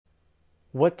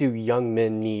What do young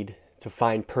men need to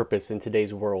find purpose in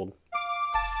today's world?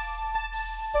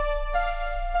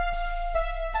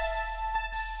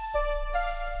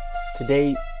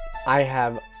 Today, I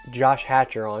have Josh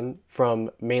Hatcher on from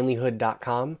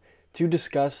manlyhood.com to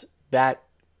discuss that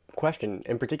question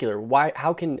in particular.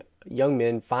 How can young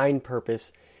men find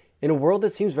purpose in a world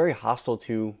that seems very hostile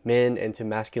to men and to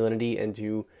masculinity and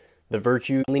to the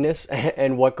virtue, manliness,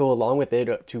 and what go along with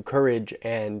it, to courage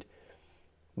and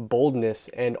boldness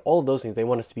and all of those things. They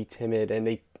want us to be timid,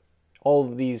 and all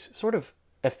of these sort of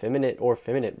effeminate or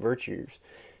feminine virtues.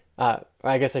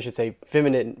 I guess I should say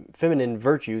feminine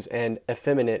virtues and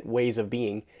effeminate ways of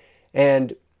being.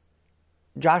 And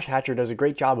Josh Hatcher does a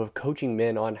great job of coaching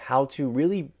men on how to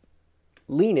really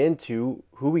lean into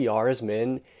who we are as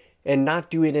men and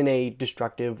not do it in a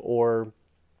destructive or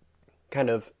kind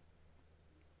of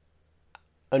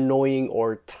annoying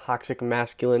or toxic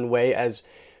masculine way, as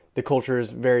the culture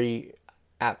is very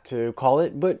apt to call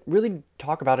it, but really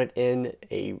talk about it in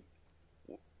a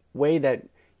way that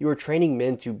you are training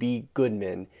men to be good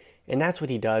men. And that's what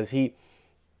he does.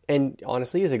 And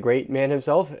honestly, is a great man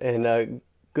himself and a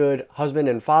good husband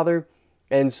and father.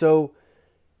 And so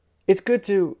it's good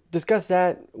to discuss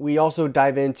that. We also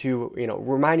dive into,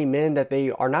 reminding men that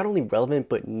they are not only relevant,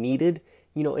 but needed,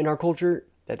 in our culture.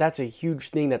 That's a huge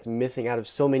thing that's missing out of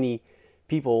so many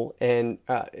people and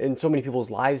in so many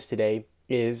people's lives today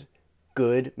is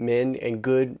good men and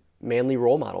good manly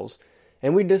role models.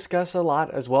 And we discuss a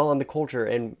lot as well on the culture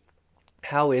and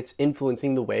how it's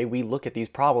influencing the way we look at these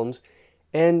problems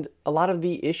and a lot of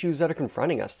the issues that are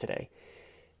confronting us today.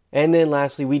 And then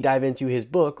lastly, we dive into his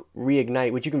book,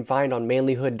 Reignite, which you can find on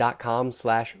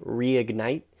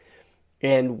manlyhood.com/reignite.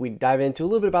 And we dive into a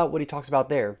little bit about what he talks about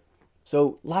there.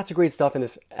 So lots of great stuff in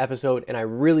this episode, and I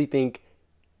really think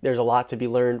there's a lot to be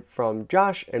learned from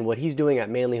Josh and what he's doing at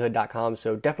manlyhood.com.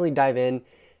 So definitely dive in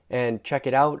and check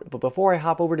it out. But before I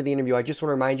hop over to the interview, I just want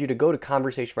to remind you to go to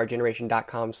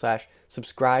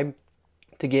conversationforougeneration.com/subscribe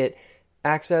to get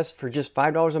access for just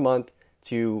 $5 a month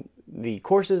to the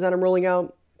courses that I'm rolling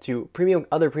out, to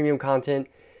other premium content,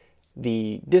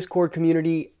 the Discord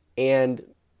community, and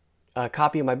a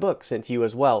copy of my book sent to you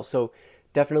as well. So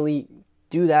definitely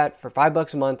do that for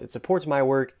 $5 a month. It supports my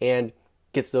work and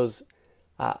gets those,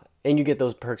 and you get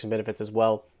those perks and benefits as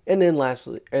well. And then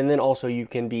also you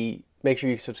can make sure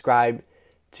you subscribe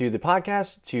to the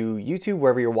podcast, to YouTube,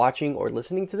 wherever you're watching or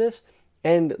listening to this,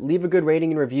 and leave a good rating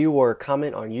and review or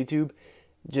comment on YouTube.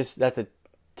 That's a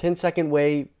 10-second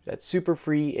way that's super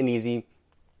free and easy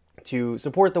to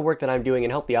support the work that I'm doing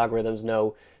and help the algorithms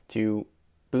know to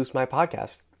boost my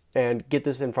podcast and get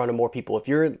this in front of more people. If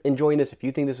you're enjoying this, if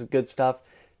you think this is good stuff,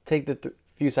 take the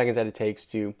few seconds that it takes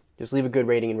to just leave a good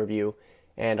rating and review.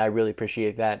 And I really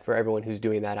appreciate that for everyone who's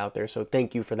doing that out there. So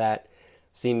thank you for that.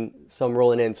 Seen some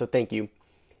rolling in, so thank you.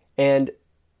 And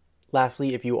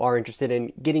lastly, if you are interested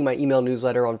in getting my email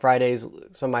newsletter on Fridays,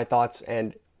 some of my thoughts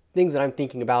and things that I'm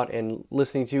thinking about and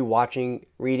listening to, watching,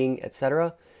 reading,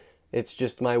 etc., it's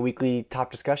just my weekly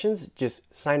top discussions.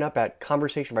 Just sign up at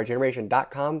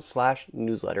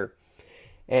conversationfourgeneration.com/newsletter.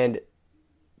 And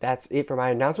that's it for my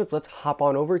announcements. Let's hop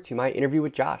on over to my interview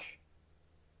with Josh.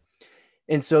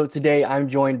 And so today I'm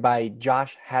joined by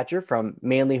Josh Hatcher from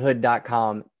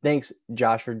manlyhood.com. Thanks,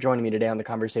 Josh, for joining me today on the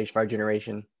Conversation for Our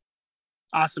Generation.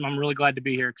 Awesome. I'm really glad to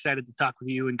be here. Excited to talk with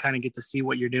you and kind of get to see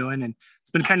what you're doing. And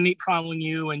it's been kind of neat following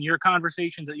you and your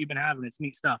conversations that you've been having. It's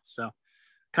neat stuff. So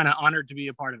kind of honored to be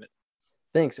a part of it.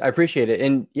 Thanks. I appreciate it.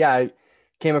 And yeah, I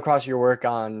came across your work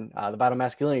on the Vital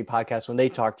Masculinity podcast when they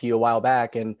talked to you a while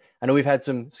back. And I know we've had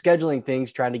some scheduling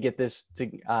things trying to get this to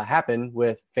happen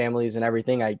with families and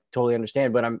everything. I totally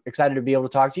understand, but I'm excited to be able to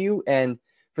talk to you. And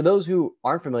for those who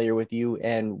aren't familiar with you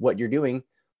and what you're doing,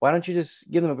 why don't you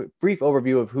just give them a brief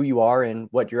overview of who you are and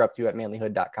what you're up to at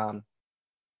manlyhood.com?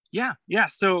 Yeah.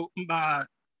 So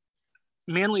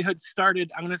Manlyhood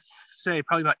started, I'm going to say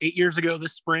probably about 8 years ago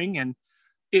this spring. And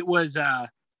it was, it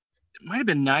might've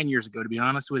been 9 years ago, to be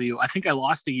honest with you. I think I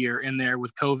lost a year in there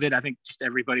with COVID. I think just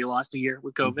everybody lost a year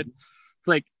with COVID. Mm-hmm. It's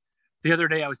like the other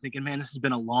day I was thinking, man, this has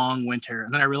been a long winter.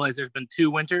 And then I realized there's been 2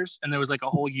 winters and there was like a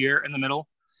whole year in the middle.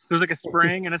 There was like a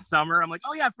spring and a summer. I'm like,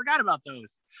 oh yeah, I forgot about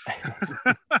those.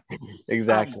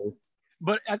 Exactly.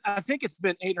 But I think it's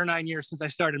been 8 or 9 years since I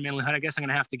started Manlyhood. I guess I'm going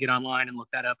to have to get online and look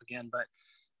that up again. But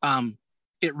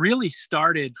it really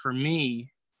started for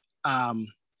me.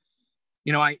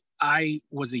 I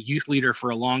was a youth leader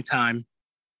for a long time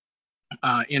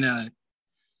in an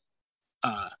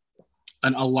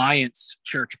alliance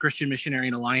church, a Christian missionary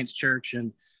and alliance church.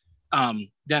 And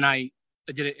then I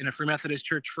did it in a Free Methodist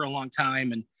church for a long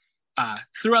time. And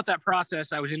throughout that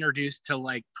process, I was introduced to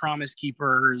like Promise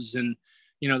Keepers and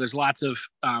there's lots of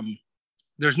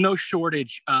there's no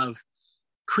shortage of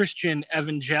Christian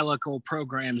evangelical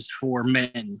programs for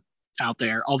men out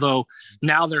there, although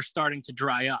now they're starting to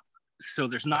dry up. So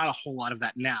there's not a whole lot of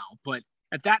that now. But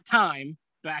at that time,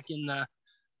 back in the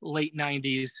late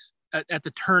 90s, at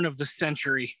the turn of the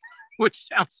century, which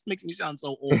makes me sound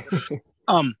so old.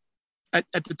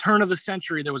 At the turn of the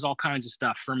century, there was all kinds of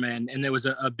stuff for men. And there was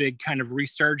a big kind of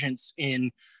resurgence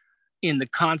in the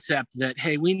concept that,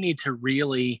 hey, we need to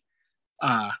really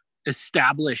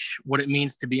establish what it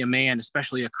means to be a man,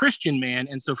 especially a Christian man.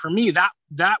 And so for me,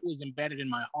 that was embedded in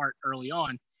my heart early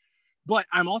on. But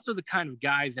I'm also the kind of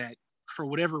guy that, for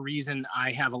whatever reason,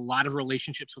 I have a lot of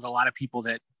relationships with a lot of people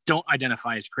that don't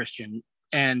identify as Christian.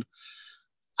 And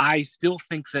I still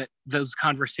think that those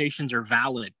conversations are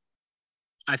valid.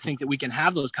 I think that we can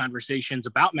have those conversations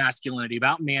about masculinity,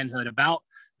 about manhood, about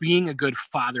being a good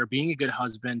father, being a good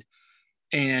husband,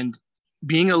 and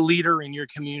being a leader in your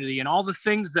community, and all the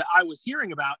things that I was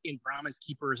hearing about in Promise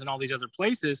Keepers and all these other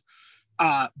places.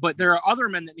 But there are other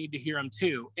men that need to hear them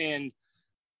too. And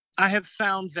I have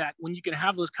found that when you can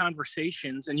have those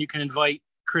conversations and you can invite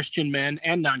Christian men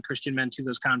and non-Christian men to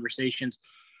those conversations,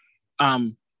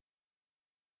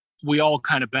 we all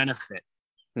kind of benefit.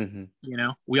 Mm-hmm.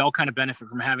 We all kind of benefit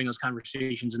from having those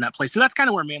conversations in that place. So that's kind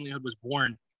of where Manlyhood was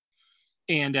born.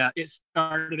 And it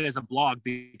started as a blog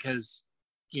because,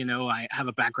 I have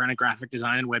a background in graphic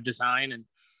design and web design, and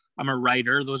I'm a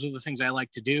writer. Those are the things I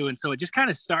like to do. And so it just kind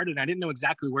of started. I didn't know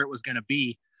exactly where it was going to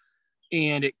be.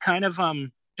 And it kind of,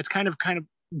 it's kind of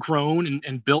grown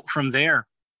and built from there.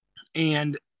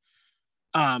 And,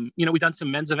 we've done some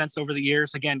men's events over the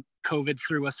years. Again, COVID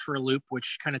threw us for a loop,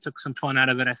 which kind of took some fun out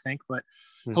of it, I think, but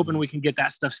hoping we can get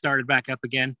that stuff started back up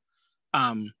again.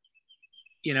 And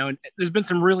there's been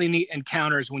some really neat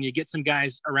encounters when you get some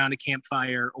guys around a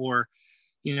campfire, or,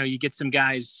 you get some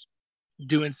guys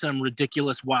doing some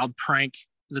ridiculous wild prank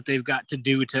that they've got to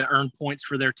do to earn points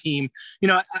for their team.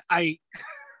 I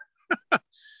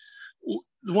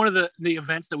one of the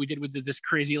events that we did with this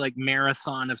crazy like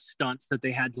marathon of stunts that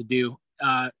they had to do.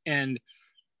 And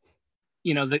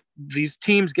these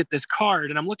teams get this card,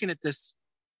 and I'm looking at this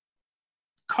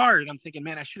card and I'm thinking,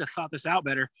 man, I should have thought this out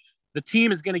better. The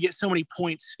team is going to get so many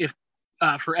points if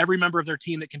for every member of their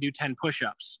team that can do 10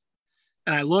 push-ups.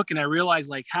 And I look and I realize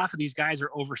like half of these guys are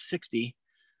over 60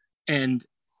 and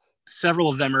several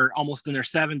of them are almost in their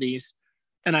 70s.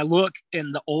 And I look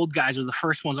and the old guys are the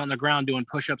first ones on the ground doing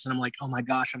push-ups. And I'm like, oh my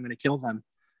gosh, I'm going to kill them.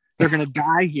 They're going to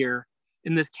die here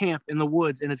in this camp in the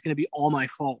woods, and it's going to be all my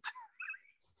fault.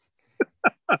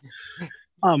 But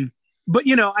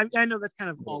I know that's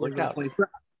kind of all over the place, but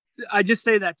I just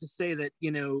say that to say that,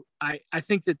 I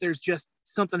think that there's just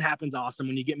something happens awesome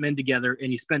when you get men together and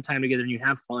you spend time together and you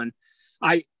have fun.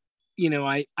 I've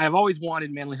always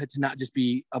wanted Manlyhood to not just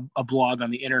be a blog on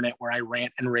the internet where I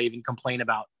rant and rave and complain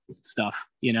about stuff,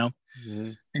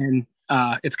 Mm-hmm. And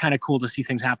it's kind of cool to see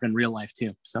things happen in real life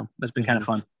too. So that's been kind of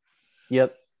fun.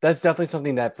 Yep. That's definitely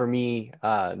something that for me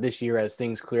this year, as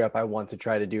things clear up, I want to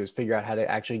try to do is figure out how to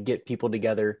actually get people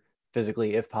together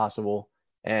physically, if possible,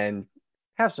 and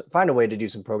find a way to do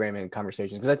some programming and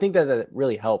conversations. Because I think that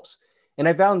really helps. And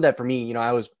I found that for me,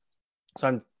 I'm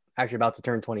actually about to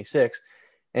turn 26.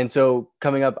 And so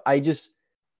coming up, I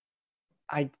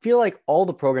feel like all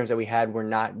the programs that we had were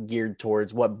not geared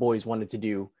towards what boys wanted to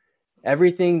do.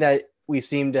 Everything that we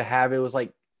seemed to have, it was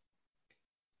like,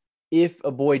 if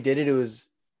a boy did it, it was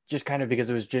just kind of because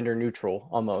it was gender neutral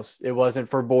almost. It wasn't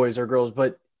for boys or girls,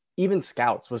 but even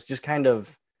Scouts was just kind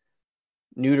of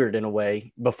neutered in a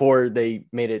way before they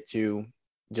made it to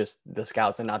just the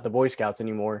Scouts and not the Boy Scouts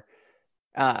anymore.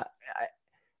 I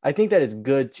think that it's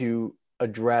good to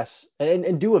address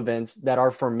and do events that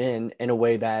are for men in a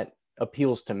way that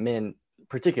appeals to men,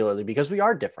 particularly because we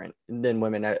are different than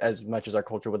women, as much as our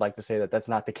culture would like to say that that's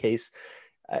not the case.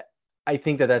 I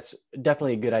think that that's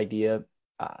definitely a good idea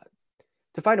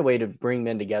to find a way to bring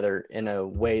men together in a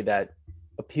way that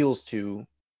appeals to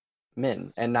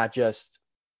men and not just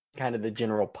kind of the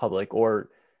general public or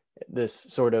this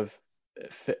sort of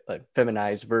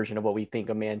feminized version of what we think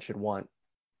a man should want.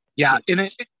 Yeah.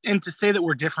 And to say that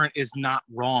we're different is not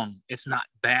wrong. It's not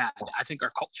bad. I think our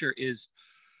culture is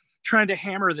trying to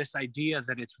hammer this idea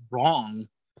that it's wrong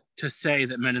to say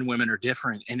that men and women are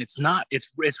different. And it's not. It's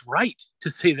right to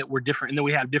say that we're different and that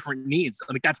we have different needs.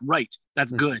 I mean, that's right.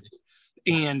 That's good.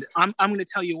 And I'm going to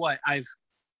tell you what, I've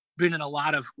been in a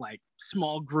lot of like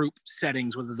small group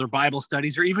settings, whether they're Bible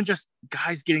studies or even just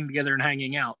guys getting together and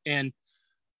hanging out. And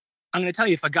I'm going to tell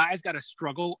you, if a guy's got a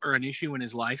struggle or an issue in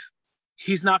his life,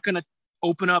 he's not going to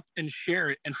open up and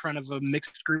share it in front of a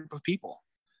mixed group of people.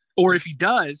 Or if he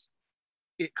does,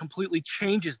 it completely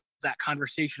changes that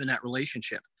conversation and that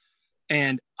relationship.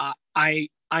 And I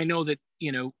know that,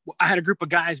 you know, I had a group of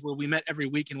guys where we met every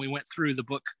week and we went through the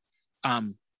book,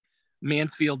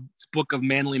 Mansfield's Book of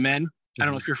Manly Men. I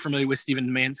don't know if you're familiar with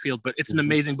Stephen Mansfield, but it's an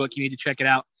amazing book. You need to check it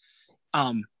out.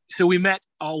 So we met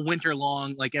all winter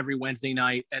long, like every Wednesday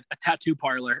night at a tattoo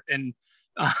parlor, and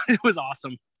it was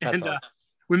awesome. That's awesome.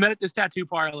 We met at this tattoo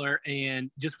parlor and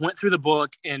just went through the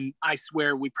book. And I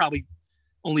swear we probably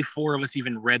only 4 of us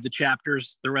even read the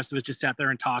chapters. The rest of us just sat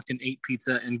there and talked and ate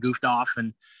pizza and goofed off.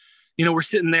 And, you know, we're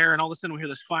sitting there and all of a sudden we hear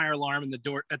this fire alarm in the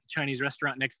door at the Chinese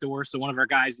restaurant next door. So one of our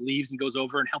guys leaves and goes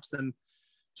over and helps them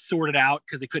sort it out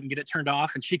because they couldn't get it turned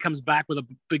off. And she comes back with a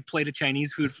big plate of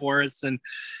Chinese food for us. And,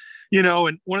 you know,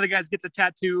 and one of the guys gets a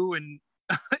tattoo and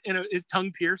his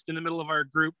tongue pierced in the middle of our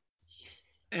group.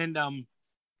 And,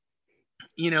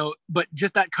 you know, but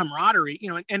just that camaraderie, you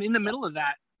know, and in the middle of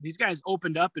that, these guys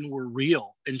opened up and were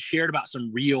real and shared about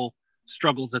some real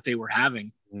struggles that they were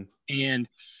having. And,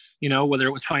 you know, whether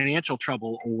it was financial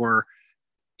trouble or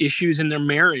issues in their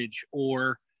marriage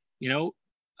or, you know,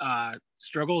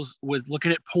 struggles with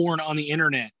looking at porn on the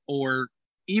internet or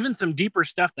even some deeper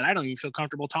stuff that I don't even feel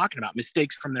comfortable talking about,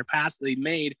 mistakes from their past they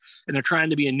made, and they're trying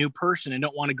to be a new person and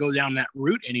don't want to go down that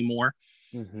route anymore,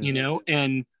 you know,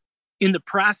 and in the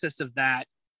process of that,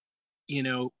 you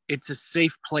know, it's a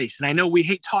safe place. And I know we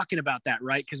hate talking about that,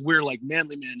 right? Because we're like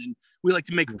manly men and we like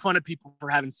to make fun of people for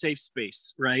having safe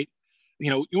space, right?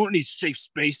 You know, you don't need safe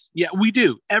space. Yeah, we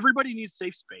do. Everybody needs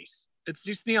safe space. It's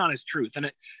just the honest truth.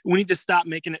 And we need to stop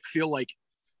making it feel like,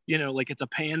 you know, like it's a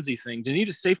pansy thing. You need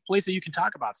a safe place that you can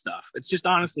talk about stuff. It's just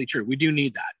honestly true. We do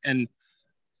need that. And,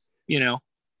 you know,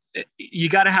 you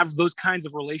got to have those kinds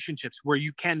of relationships where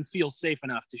you can feel safe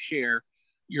enough to share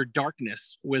your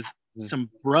darkness with some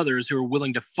brothers who are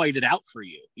willing to fight it out for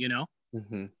you, you know?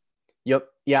 Yep.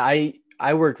 Yeah.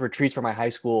 I worked retreats for my high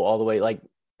school all the way, like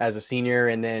as a senior.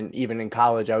 And then even in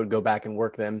college, I would go back and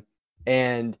work them.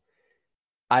 And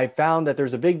I found that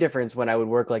there's a big difference when I would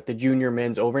work like the junior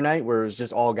men's overnight, where it was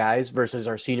just all guys, versus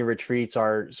our senior retreats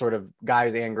are sort of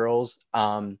guys and girls.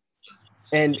 And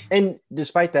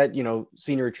despite that, you know,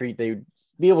 senior retreat, they would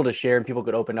be able to share and people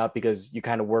could open up because you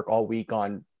kind of work all week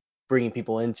on bringing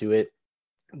people into it.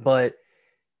 But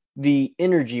the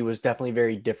energy was definitely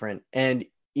very different. And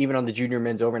even on the junior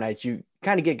men's overnights, you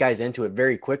kind of get guys into it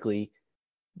very quickly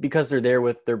because they're there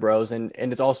with their bros. And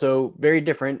it's also very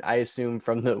different, I assume,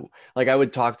 from like I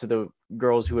would talk to the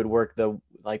girls who would work the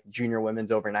like junior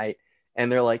women's overnight,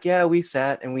 and they're like, yeah, we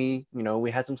sat and we, you know,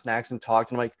 we had some snacks and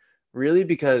talked. And I'm like, really?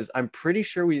 Because I'm pretty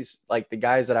sure like the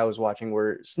guys that I was watching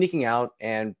were sneaking out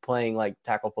and playing like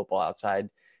tackle football outside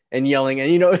and yelling. And,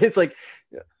 you know, it's like,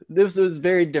 this was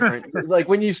very different. Like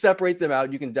when you separate them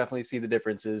out, you can definitely see the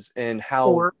differences and how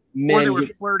or they were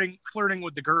flirting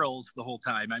with the girls the whole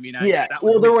time. I mean, there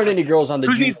weren't any girls on the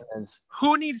junior ends.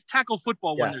 Who needs tackle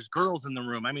football when there's girls in the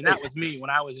room? I mean, that was me when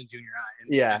I was in junior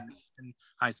high and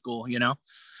high school, you know?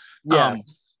 Yeah.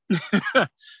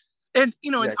 And,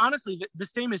 you know, and honestly, the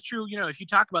same is true. You know, if you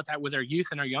talk about that with our youth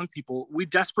and our young people, we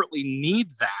desperately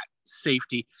need that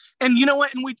safety. And you know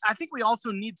what? And I think we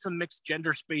also need some mixed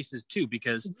gender spaces too,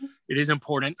 because it is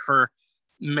important for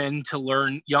men to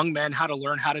learn, young men, how to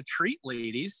learn how to treat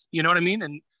ladies, you know what I mean?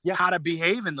 And how to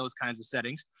behave in those kinds of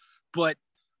settings. But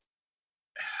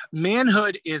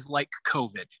manhood is like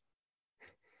COVID,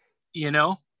 you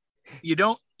know, you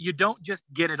don't just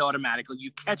get it automatically.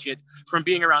 You catch it from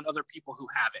being around other people who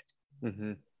have it.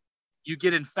 You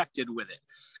get infected with it,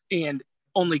 and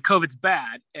only COVID's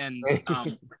bad, and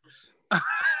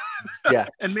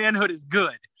and manhood is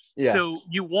good. So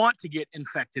you want to get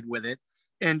infected with it,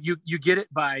 and you get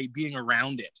it by being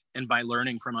around it and by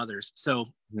learning from others. So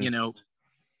you know,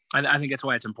 I think that's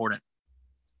why it's important.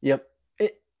 Yep,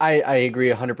 I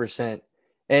agree 100%,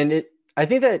 and I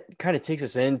think that kind of takes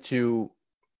us into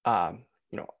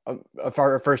you know,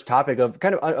 our first topic of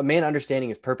kind of a man understanding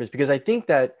his purpose, because I think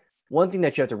that one thing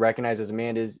that you have to recognize as a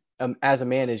man is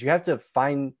you have to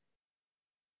find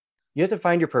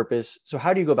your purpose. So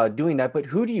how do you go about doing that? But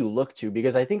who do you look to?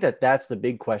 Because I think that that's the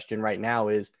big question right now.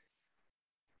 Is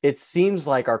it seems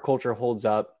like our culture holds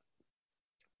up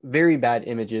very bad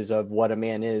images of what a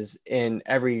man is in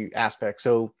every aspect.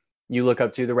 So you look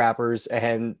up to the rappers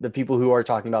and the people who are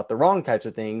talking about the wrong types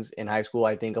of things in high school,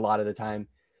 I think a lot of the time.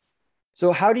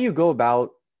 So how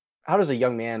does a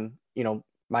young man, you know,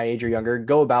 my age or younger,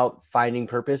 go about finding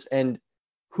purpose, and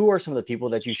who are some of the people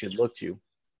that you should look to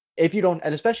if you don't,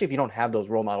 and especially if you don't have those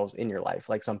role models in your life,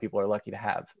 like some people are lucky to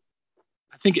have?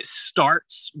 I think it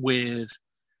starts with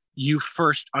you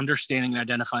first understanding and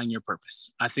identifying your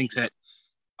purpose. I think that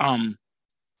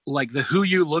like the who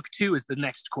you look to is the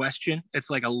next question. It's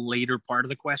like a later part of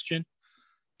the question.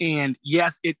 And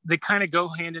yes, they kind of go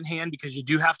hand in hand, because you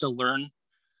do have to learn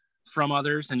from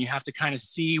others and you have to kind of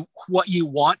see what you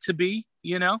want to be,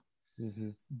 you know? Mm-hmm.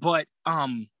 But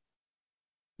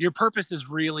your purpose is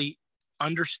really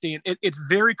it's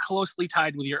very closely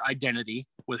tied with your identity,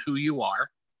 with who you are.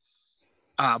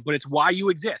 But it's why you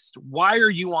exist. Why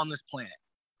are you on this planet?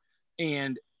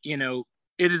 And, you know,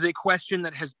 it is a question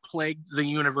that has plagued the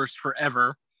universe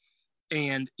forever.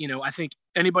 And, you know, I think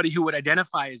anybody who would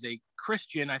identify as a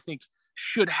Christian, I think,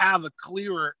 should have a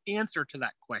clearer answer to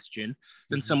that question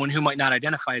than Mm-hmm. someone who might not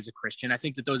identify as a Christian. I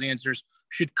think that those answers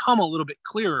should come a little bit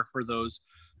clearer for those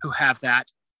who have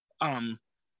that.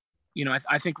 You know,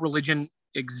 I think religion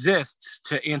exists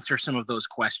to answer some of those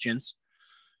questions.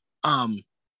 I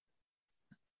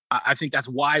think that's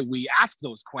why we ask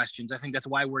those questions. I think that's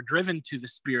why we're driven to the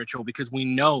spiritual, because we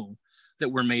know that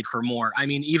we're made for more. I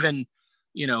mean, even,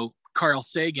 you know, Carl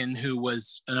Sagan, who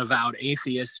was an avowed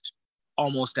atheist,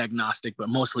 almost agnostic, but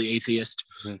mostly atheist,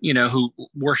 Mm-hmm. you know, who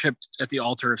worshiped at the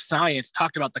altar of science,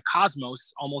 talked about the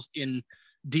cosmos almost in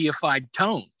deified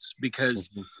tones, because,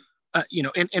 Mm-hmm. you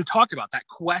know, and talked about that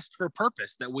quest for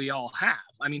purpose that we all have.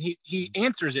 I mean, he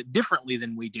answers it differently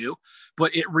than we do,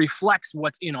 but it reflects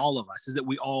what's in all of us, is that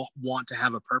we all want to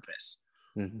have a purpose.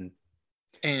 Mm-hmm.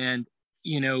 And,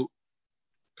 you know,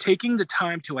 taking the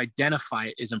time to identify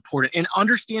it is important, and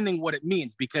understanding what it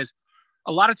means, because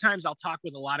a lot of times I'll talk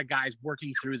with a lot of guys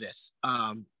working through this.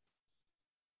 And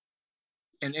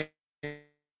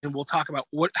we'll talk about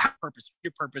how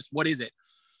your purpose, what is it?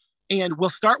 And we'll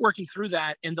start working through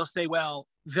that, and they'll say, well,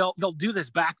 they'll do this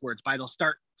backwards they'll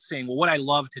start saying, well, what I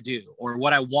love to do or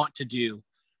what I want to do.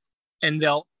 And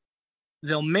they'll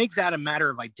make that a matter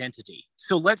of identity.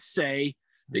 So let's say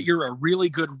that you're a really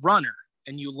good runner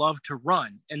and you love to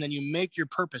run, and then you make your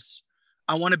purpose,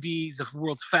 I want to be the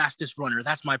world's fastest runner.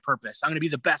 That's my purpose. I'm going to be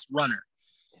the best runner.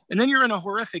 And then you're in a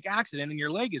horrific accident and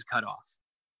your leg is cut off.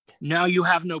 Now you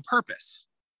have no purpose,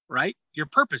 right? Your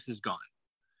purpose is gone.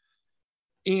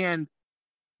 And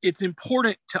it's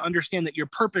important to understand that your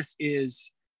purpose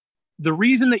is the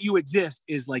reason that you exist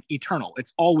is like eternal.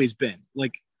 It's always been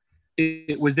like,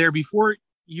 it was there before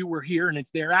you were here, and it's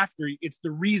there after. It's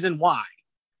the reason why.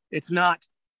 It's not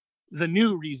the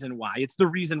new reason why. It's the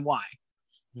reason why.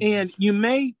 And you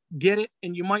may get it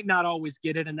and you might not always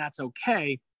get it, and that's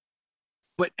okay.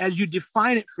 But as you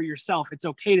define it for yourself, it's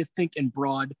okay to think in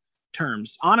broad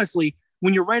terms. Honestly,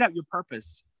 when you write out your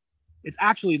purpose, it's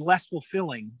actually less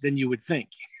fulfilling than you would think,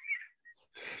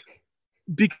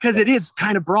 because it is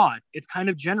kind of broad. It's kind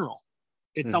of general.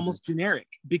 It's almost generic,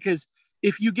 because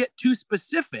if you get too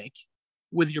specific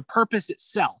with your purpose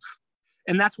itself,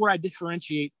 and that's where I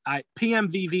differentiate,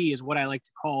 PMVV is what I like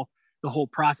to call the whole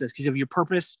process, because you have your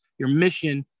purpose, your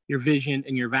mission, your vision,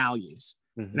 and your values.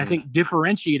 Mm-hmm. And I think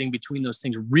differentiating between those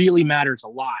things really matters a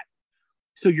lot.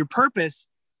 So your purpose,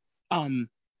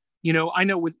 you know, I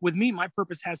know with me, my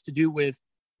purpose has to do with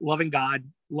loving God,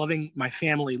 loving my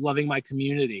family, loving my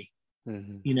community,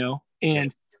 you know,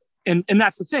 and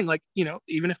that's the thing. Like, you know,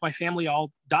 even if my family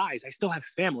all dies, I still have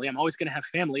family. I'm always going to have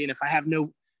family. And if I have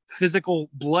no physical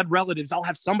blood relatives, I'll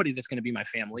have somebody that's going to be my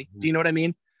family. Do you know what I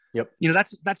mean? Yep. You know,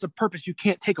 that's a purpose you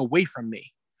can't take away from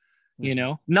me. You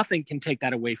know, nothing can take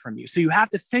that away from you. So you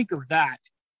have to think of that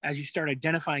as you start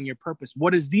identifying your purpose.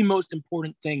 What is the most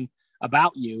important thing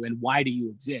about you, and why do you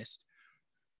exist?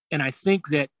 And I think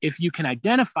that if you can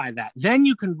identify that, then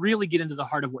you can really get into the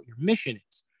heart of what your mission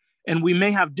is. And we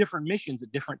may have different missions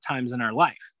at different times in our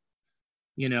life.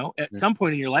 You know, at some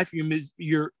point in your life,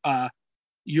 your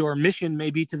mission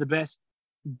may be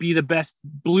be the best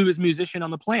blues musician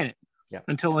on the planet. Yep.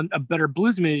 Until a better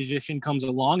blues musician comes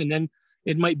along, and then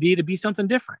it might be to be something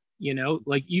different. You know,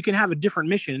 like you can have a different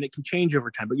mission and it can change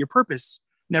over time, but your purpose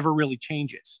never really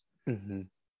changes. And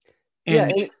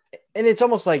it's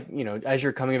almost like, you know, as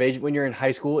you're coming of age, when you're in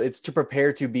high school, it's to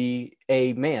prepare to be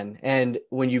a man. And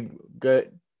when you go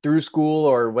through school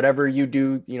or whatever you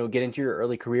do, you know, get into your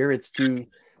early career, it's to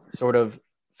sort of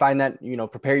find that, you know,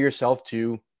 prepare yourself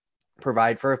to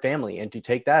provide for a family and to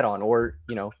take that on, or,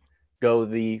 you know, go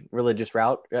the religious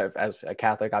route. As a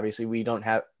Catholic, obviously we don't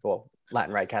have, well,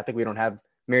 Latin Rite Catholic, we don't have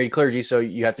married clergy. So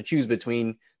you have to choose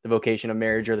between the vocation of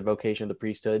marriage or the vocation of the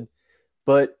priesthood,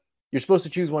 but you're supposed to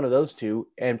choose one of those two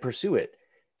and pursue it.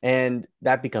 And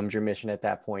that becomes your mission at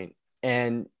that point.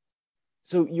 And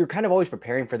so you're kind of always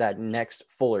preparing for that next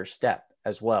fuller step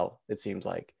as well. It seems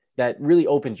like that really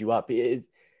opens you up. You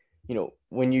know,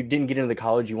 when you didn't get into the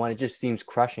college you want, it just seems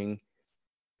crushing,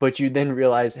 but you then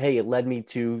realize, hey, it led me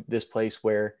to this place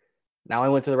where now I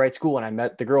went to the right school and I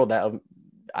met the girl that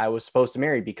I was supposed to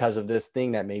marry because of this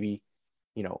thing that maybe,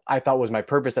 I thought was my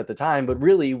purpose at the time, but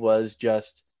really was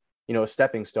just, a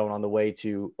stepping stone on the way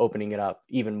to opening it up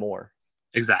even more.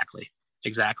 Exactly.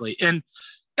 And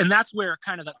that's where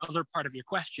kind of that other part of your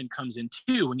question comes in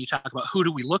too, when you talk about who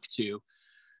do we look to,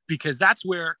 because that's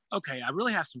where, okay, I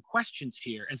really have some questions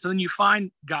here. And so then you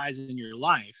find guys in your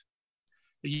life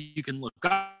that you can look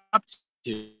up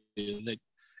to that,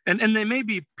 and they may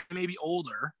be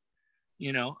older,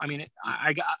 I mean,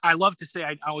 I love to say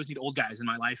I always need old guys in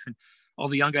my life, and all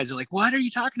the young guys are like, what are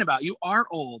you talking about? You are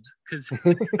old. Cause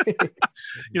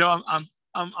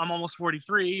I'm almost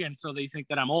 43. And so they think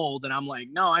that I'm old, and I'm like,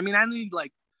 no, I mean, I need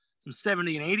like some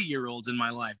 70 and 80-year-olds in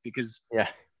my life, because yeah,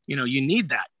 you need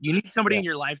that. You need somebody in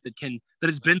your life that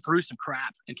has been through some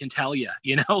crap and can tell you,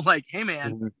 like, hey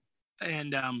man. Mm-hmm.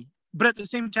 And, but at the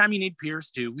same time, you need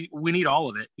peers too. We need all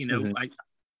of it, mm-hmm.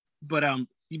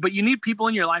 But you need people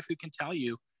in your life who can tell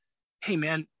you, hey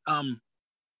man,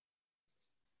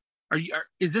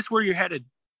 is this where you're headed?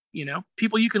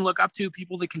 People you can look up to,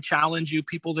 people that can challenge you,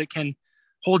 people that can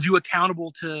hold you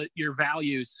accountable to your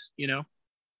values,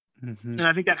 mm-hmm. And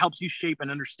I think that helps you shape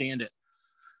and understand it.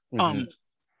 Mm-hmm.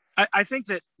 I think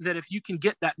that if you can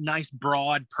get that nice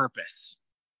broad purpose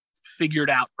figured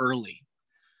out early,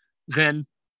 then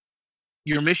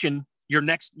your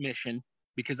next mission,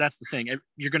 because that's the thing,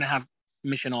 you're going to have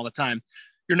mission all the time.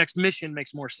 Your next mission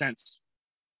makes more sense.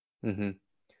 Mm-hmm.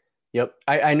 Yep.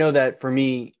 I know that for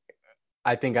me,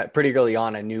 I think pretty early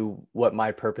on, I knew what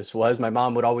my purpose was. My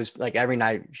mom would always, like, every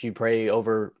night she'd pray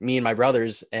over me and my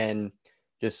brothers and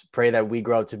just pray that we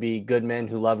grow up to be good men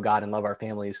who love God and love our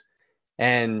families.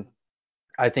 And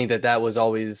I think that was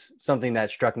always something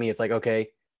that struck me. It's like, okay,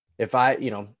 if I,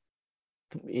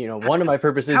 one of my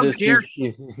purposes is to,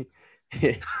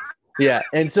 yeah.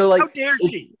 And so, like, how dare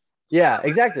she? Yeah,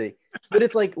 exactly. But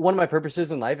it's like, one of my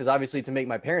purposes in life is obviously to make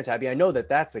my parents happy. I know that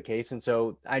that's the case. And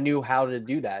so I knew how to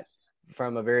do that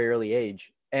from a very early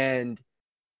age. And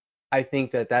I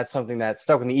think that that's something that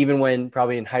stuck with me, even when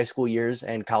probably in high school years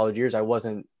and college years, I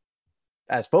wasn't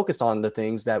as focused on the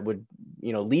things that would,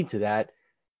 lead to that.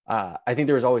 I think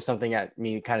there was always something at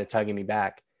me kind of tugging me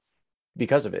back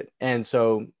because of it. And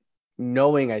so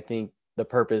knowing, I think, the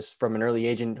purpose from an early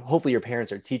age, and hopefully your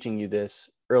parents are teaching you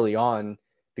this early on,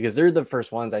 because they're the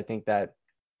first ones, I think, that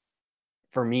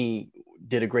for me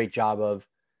did a great job of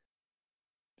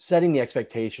setting the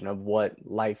expectation of what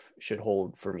life should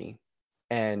hold for me,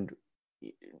 and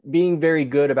being very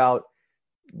good about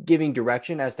giving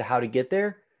direction as to how to get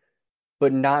there,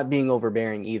 but not being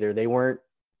overbearing either. They weren't,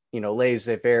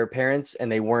 laissez-faire parents,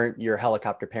 and they weren't your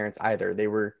helicopter parents either. They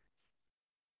were,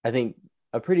 I think,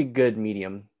 a pretty good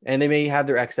medium, and they may have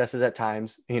their excesses at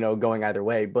times, going either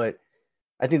way, but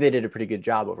I think they did a pretty good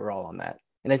job overall on that.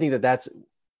 And I think that that's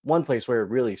one place where it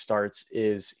really starts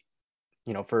is,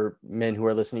 for men who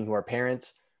are listening, who are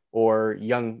parents, or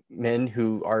young men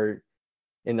who are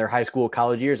in their high school,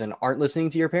 college years and aren't listening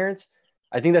to your parents.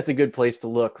 I think that's a good place to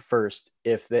look first,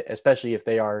 especially if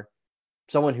they are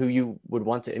someone who you would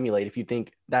want to emulate, if you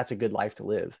think that's a good life to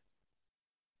live.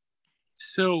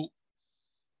 So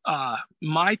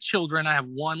my children, I have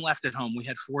one left at home. We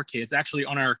had 4 kids. Actually,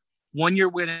 on our 1-year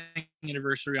wedding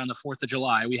anniversary on the 4th of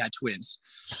July, we had twins.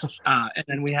 And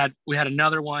then we had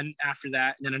another one after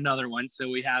that, and then another one. So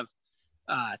we have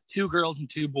 2 girls and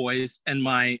 2 boys. And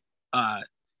my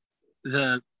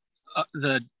the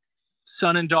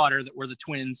son and daughter that were the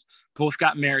twins both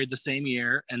got married the same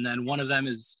year. And then one of them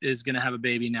is going to have a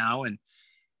baby now. And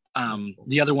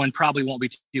the other one probably won't be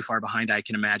too far behind, I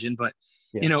can imagine. But,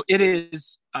 it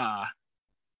is,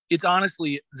 it's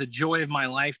honestly the joy of my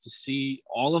life to see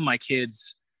all of my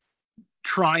kids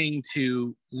trying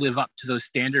to live up to those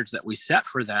standards that we set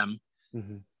for them.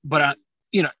 Mm-hmm. But,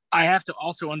 I have to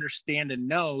also understand and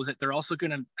know that they're also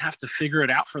going to have to figure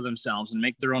it out for themselves and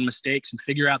make their own mistakes and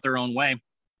figure out their own way.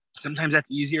 Sometimes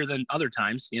that's easier than other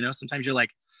times. Sometimes you're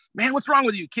like, man, what's wrong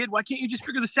with you, kid? Why can't you just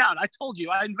figure this out? I told you,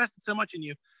 I invested so much in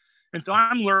you. And so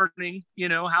I'm learning,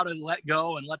 how to let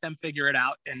go and let them figure it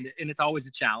out. And it's always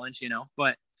a challenge,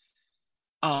 but,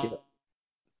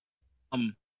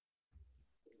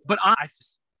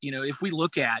 if we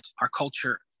look at our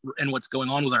culture and what's going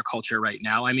on with our culture right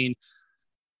now, I mean,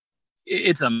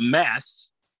 it's a mess.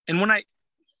 And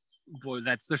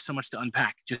there's so much to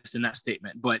unpack just in that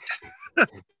statement, but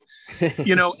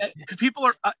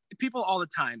people all the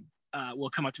time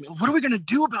will come up to me. What are we going to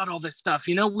do about all this stuff?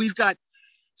 We've got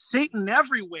Satan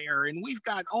everywhere, and we've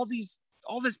got all this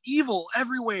evil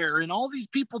everywhere, and all these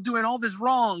people doing all this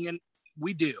wrong. And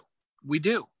we do.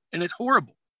 And it's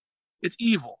horrible. It's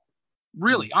evil.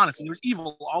 Really, honestly, there's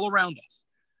evil all around us.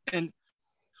 And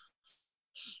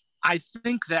I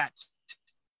think that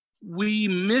we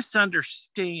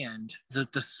misunderstand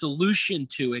that the solution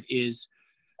to it is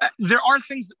there are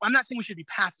things. I'm not saying we should be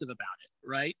passive about it,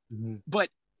 right? Mm-hmm. But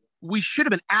we should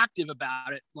have been active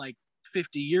about it like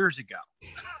 50 years ago.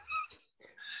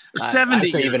 Or 70.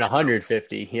 I'd say even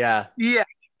 150. Yeah.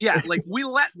 Yeah. Like we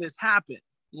let this happen.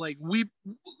 Like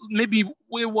maybe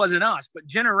it wasn't us, but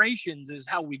generations is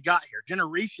how we got here.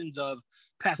 Generations of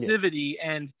passivity.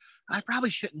 Yeah. And I probably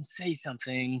shouldn't say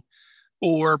something,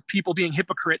 or people being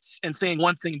hypocrites and saying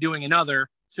one thing, doing another.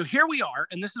 So here we are.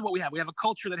 And this is what we have. We have a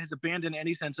culture that has abandoned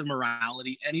any sense of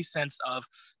morality, any sense of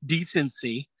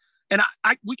decency. And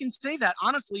we can say that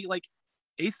honestly, like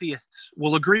atheists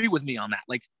will agree with me on that.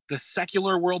 Like the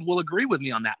secular world will agree with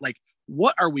me on that. Like,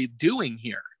 what are we doing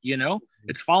here? You know,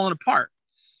 it's falling apart.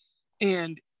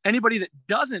 And anybody that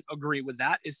doesn't agree with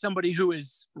that is somebody who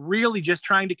is really just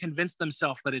trying to convince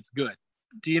themselves that it's good.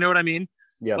 Do you know what I mean?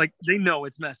 Yeah. Like they know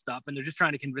it's messed up and they're just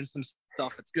trying to convince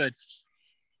themselves it's good.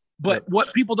 But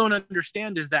what people don't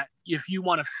understand is that if you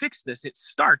want to fix this, it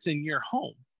starts in your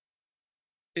home.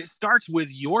 It starts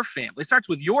with your family. It starts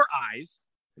with your eyes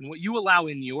and what you allow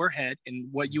in your head and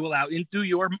what you allow in through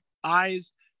your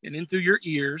eyes and in through your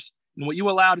ears and what you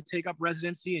allow to take up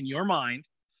residency in your mind.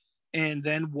 And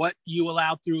then what you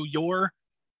allow through your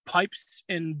pipes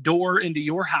and door into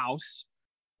your house,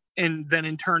 and then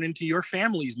in turn into your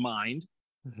family's mind.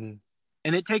 Mm-hmm.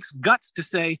 And it takes guts to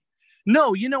say,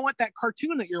 no, you know what? That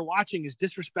cartoon that you're watching is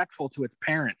disrespectful to its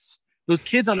parents. Those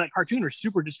kids on that cartoon are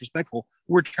super disrespectful.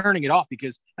 We're turning it off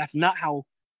because that's not how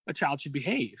a child should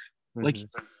behave. Mm-hmm.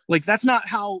 Like that's not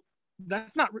how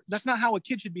a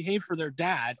kid should behave for their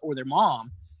dad or their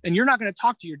mom. And you're not going to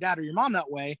talk to your dad or your mom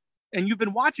that way. And you've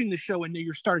been watching the show and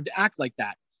you're starting to act like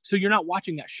that. So you're not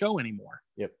watching that show anymore.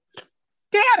 Yep.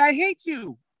 Dad, I hate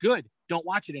you. Good. Don't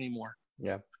watch it anymore.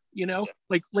 Yeah. You know,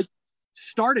 like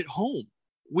start at home.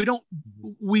 We don't,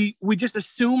 we just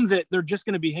assume that they're just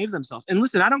going to behave themselves. And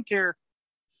listen, I don't care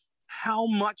how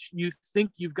much you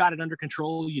think you've got it under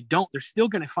control. You don't. They're still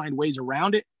going to find ways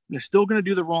around it. And they're still going to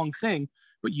do the wrong thing.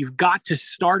 But you've got to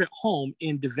start at home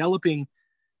in developing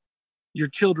your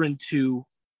children to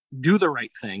do the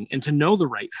right thing and to know the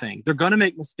right thing. They're going to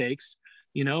make mistakes.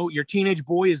 You know, your teenage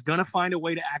boy is going to find a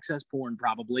way to access porn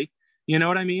probably. You know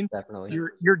what I mean? Definitely.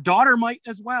 Your daughter might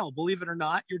as well, believe it or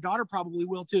not. Your daughter probably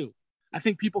will too. I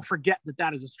think people forget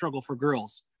that is a struggle for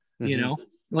girls. Mm-hmm. You know,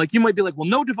 like you might be like, well,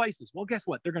 no devices. Well, guess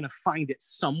what? They're going to find it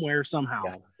somewhere, somehow.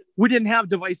 Yeah. We didn't have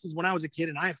devices when I was a kid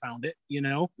and I found it, you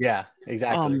know? Yeah,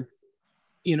 exactly.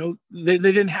 You know, they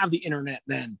didn't have the internet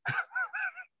then.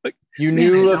 Like, you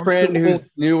knew a friend who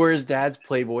knew where his dad's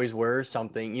Playboys were or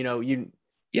something, you know, you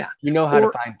know how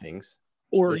to find things.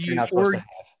 Or you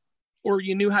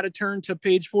knew how to turn to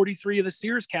page 43 of the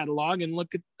Sears catalog and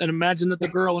look at and imagine that the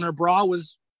girl in her bra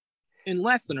was in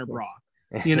less than her bra.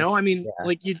 You know, I mean,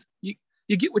 like you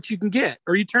get what you can get.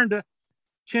 Or you turn to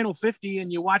channel 50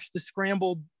 and you watch the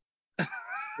scrambled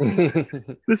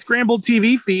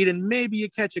TV feed and maybe you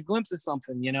catch a glimpse of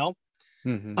something, you know.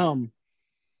 Mm-hmm.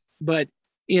 But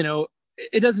you know,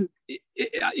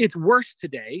 it's worse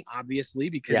today, obviously,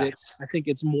 because I think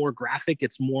it's more graphic,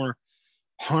 it's more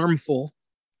harmful.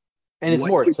 And it's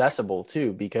more accessible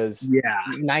too, because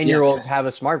 9-year-olds have a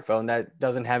smartphone that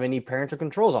doesn't have any parental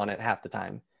controls on it half the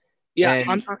time. Yeah.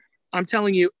 And I'm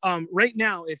telling you, right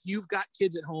now, if you've got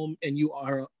kids at home and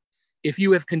if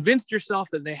you have convinced yourself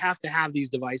that they have to have these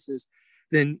devices,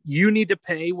 then you need to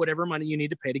pay whatever money you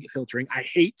need to pay to get filtering. I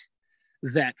hate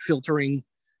that filtering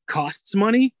costs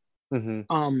money.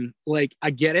 Mm-hmm. Like I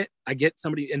get it. I get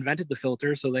somebody invented the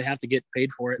filter, so they have to get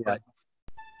paid for it. Yeah. But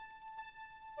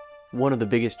one of the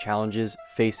biggest challenges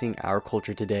facing our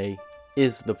culture today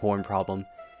is the porn problem.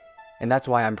 And that's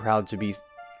why I'm proud to be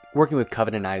working with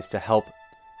Covenant Eyes to help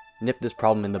nip this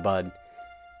problem in the bud.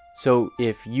 So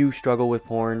if you struggle with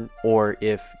porn, or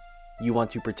if you want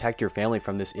to protect your family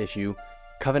from this issue,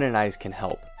 Covenant Eyes can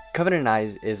help. Covenant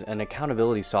Eyes is an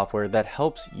accountability software that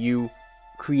helps you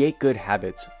create good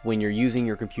habits when you're using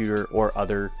your computer or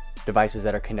other devices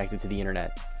that are connected to the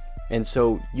internet. And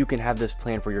so you can have this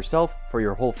plan for yourself, for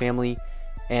your whole family,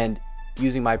 and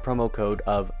using my promo code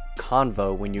of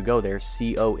CONVO when you go there,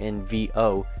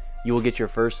 CONVO, you will get your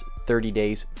first 30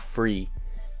 days free.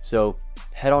 So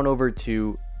head on over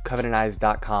to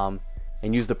covenanteyes.com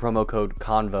and use the promo code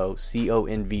CONVO,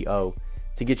 CONVO,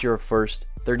 to get your first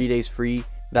 30 days free.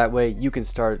 That way you can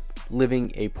start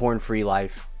living a porn-free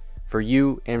life for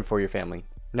you and for your family.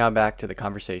 Now back to the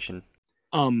conversation.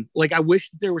 Like I wish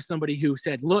there was somebody who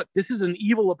said, look, this is an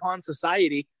evil upon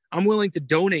society. I'm willing to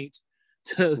donate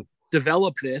to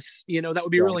develop this. You know, that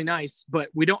would be really nice, but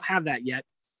we don't have that yet.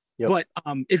 Yep. But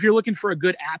if you're looking for a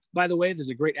good app, by the way, there's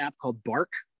a great app called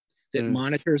Bark that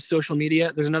monitors social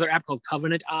media. There's another app called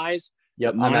Covenant Eyes.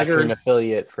 Yep, I'm actually an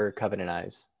affiliate for Covenant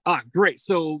Eyes. Great.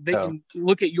 So they can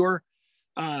look at your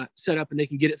setup and they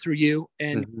can get it through you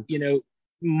and, you know,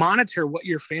 monitor what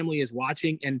your family is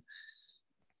watching. And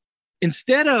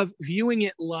instead of viewing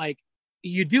it like,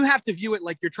 you do have to view it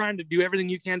like you're trying to do everything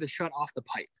you can to shut off the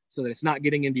pipe so that it's not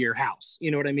getting into your house.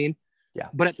 You know what I mean? Yeah.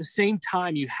 But at the same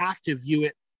time, you have to view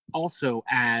it also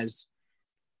as,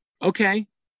 okay,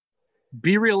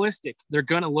 be realistic. They're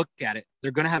going to look at it.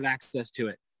 They're going to have access to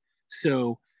it.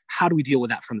 So how do we deal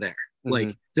with that from there?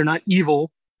 Like, they're not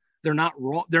evil. They're not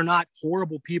wrong. They're not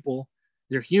horrible people.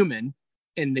 They're human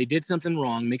and they did something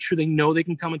wrong. Make sure they know they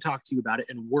can come and talk to you about it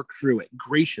and work through it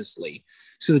graciously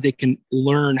so that they can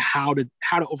learn how to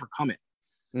overcome it.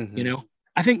 You know,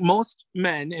 I think most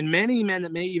men and many men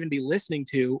that may even be listening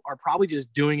to are probably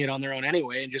just doing it on their own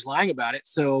anyway and just lying about it.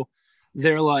 So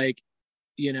they're like,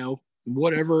 you know,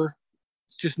 whatever,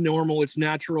 it's just normal. It's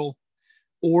natural.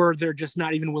 Or they're just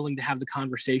not even willing to have the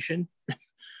conversation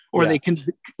or they can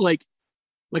like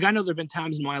I know there've been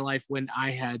times in my life when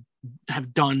I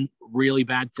have done really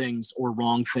bad things or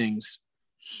wrong things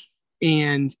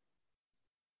and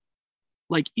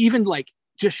like even like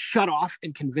just shut off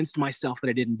and convinced myself that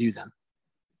I didn't do them.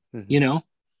 You know,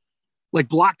 like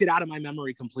blocked it out of my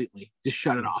memory completely, just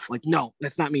shut it off. Like, no,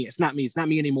 that's not me. It's not me. It's not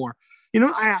me anymore. You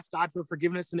know, I asked God for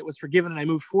forgiveness and it was forgiven and I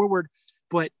moved forward,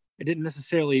 but I didn't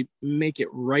necessarily make it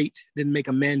right. Didn't make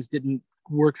amends, didn't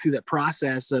work through that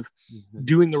process of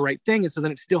doing the right thing. And so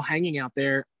then it's still hanging out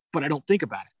there, but I don't think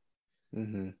about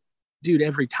it. Dude,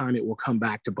 every time it will come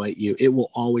back to bite you. It will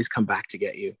always come back to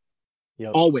get you.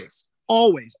 Yep. Always,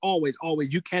 always, always,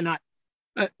 always. You cannot.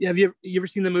 Have you ever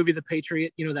seen the movie The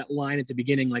Patriot? You know, that line at the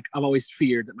beginning, like, I've always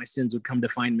feared that my sins would come to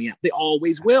find me out. They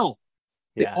always will.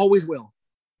 They always will.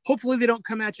 Hopefully they don't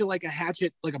come at you like a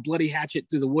hatchet, like a bloody hatchet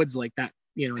through the woods like that,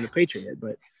 you know, in The Patriot.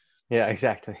 But yeah,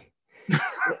 exactly.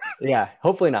 Yeah,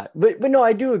 hopefully not. But no,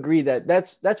 I do agree that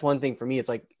that's one thing for me. It's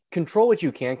like, control what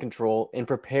you can control and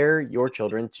prepare your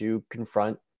children to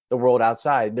confront the world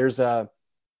outside. There's a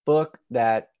book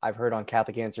that I've heard on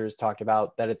Catholic Answers talked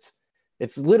about that it's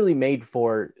literally made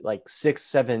for like 6,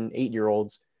 7,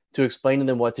 8-year-olds to explain to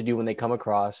them what to do when they come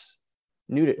across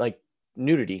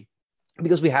nudity,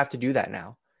 because we have to do that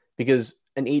now, because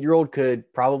an 8-year-old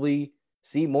could probably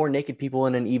see more naked people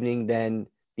in an evening than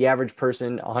the average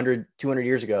person 100, 200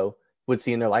 years ago would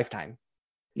see in their lifetime.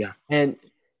 Yeah. And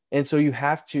so you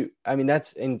have to, I mean,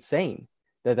 that's insane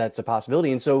that that's a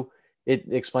possibility. And so it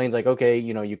explains like, okay,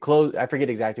 you know, you close, I forget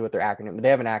exactly what their acronym, but they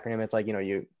have an acronym. It's like, you know,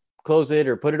 you close it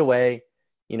or put it away,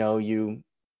 you know, you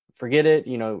forget it,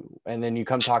 you know, and then you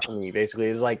come talk to me, basically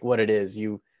is like what it is.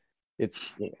 I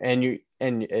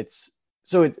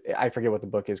forget what the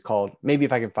book is called. Maybe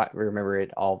if I can remember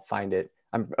it, I'll find it.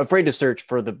 I'm afraid to search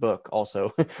for the book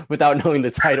also without knowing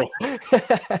the title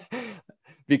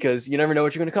because you never know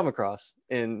what you're going to come across.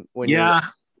 And when you're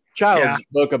child's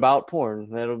book about porn,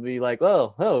 that'll be like,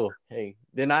 oh, hey,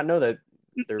 did not know that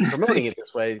they're promoting it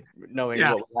this way, knowing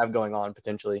what we have going on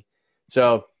potentially.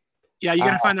 So yeah, you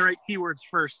got to find the right keywords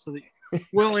first. So that,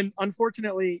 well, and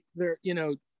unfortunately, there, you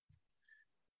know,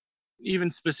 even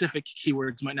specific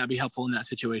keywords might not be helpful in that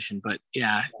situation. But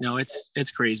yeah, no, it's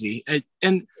crazy.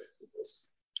 And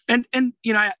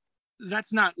you know,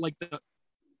 that's not like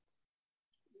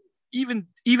even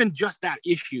just that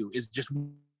issue is just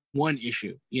one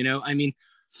issue. You know, I mean,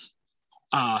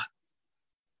 as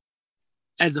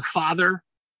a father,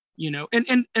 you know, and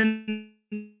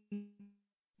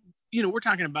you know, we're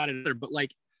talking about it, but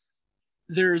like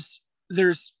there's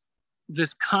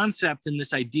this concept and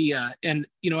this idea. And,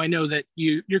 you know, I know that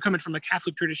you're coming from a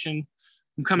Catholic tradition.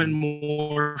 I'm coming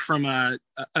more from an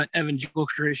evangelical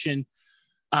tradition.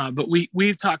 But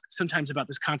we've talked sometimes about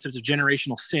this concept of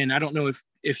generational sin. I don't know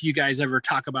if you guys ever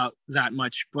talk about that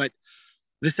much, but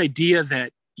this idea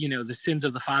that, you know, the sins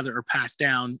of the father are passed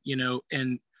down, you know,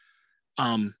 and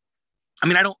I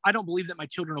mean, I don't believe that my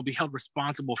children will be held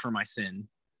responsible for my sin.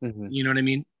 You know what I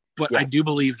mean? But I do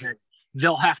believe that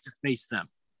they'll have to face them.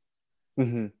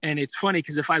 And it's funny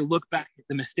because if I look back at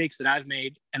the mistakes that I've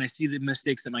made and I see the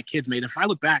mistakes that my kids made, if I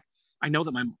look back, I know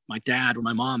that my dad or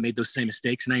my mom made those same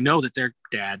mistakes. And I know that their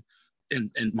dad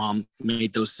and mom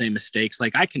made those same mistakes.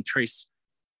 Like I can trace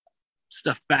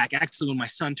stuff back. Actually, when my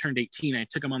son turned 18, I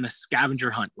took him on this scavenger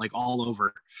hunt, like all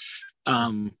over.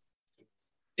 And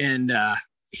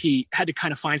he had to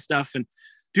kind of find stuff. And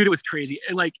dude, it was crazy.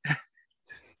 I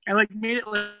made it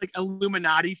like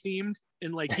Illuminati themed.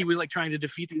 and like he was like trying to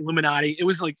defeat the Illuminati. It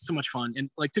was like so much fun, and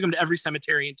like took him to every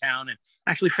cemetery in town, and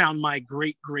actually found my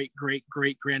great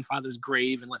grandfather's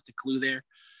grave and left a clue there.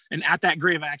 And at that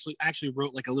grave, I actually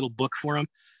wrote like a little book for him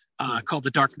called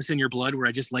 "The Darkness in Your Blood," where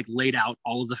I just like laid out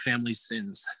all of the family's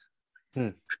sins.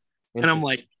 And I'm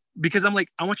like, because I'm like,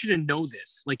 I want you to know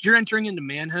this. Like, you're entering into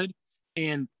manhood,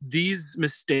 and these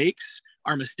mistakes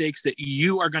are mistakes that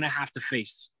you are going to have to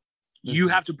face. You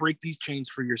have to break these chains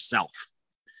for yourself.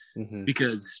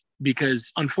 Because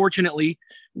unfortunately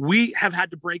we have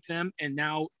had to break them, and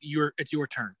now it's your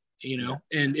turn, you know.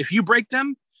 And if you break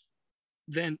them,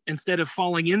 then instead of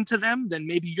falling into them, then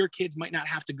maybe your kids might not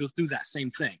have to go through that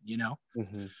same thing, you know.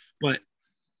 But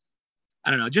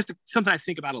I don't know, just something I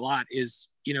think about a lot is,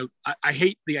 you know, I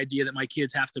hate the idea that my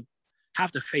kids have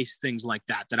to face things like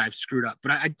that I've screwed up,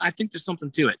 but I think there's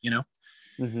something to it, you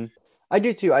know. I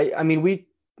do too. I mean,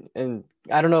 and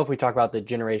I don't know if we talk about the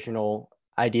generational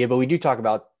idea, but we do talk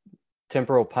about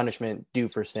temporal punishment due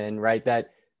for sin, right?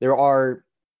 That there are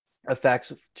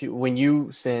effects to when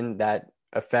you sin that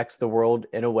affects the world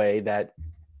in a way that,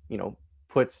 you know,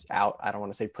 puts out, I don't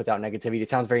want to say puts out negativity. It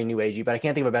sounds very new agey, but I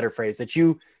can't think of a better phrase, that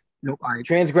you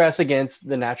transgress against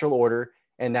the natural order,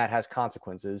 and that has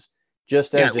consequences.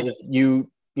 Just as if you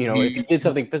know, if you did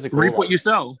something physical, reap what you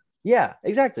sow. Yeah,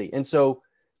 exactly. And so,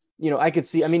 you know, I could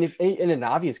see, I mean, if in an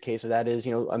obvious case of that is,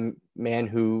 you know, a man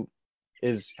who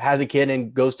has a kid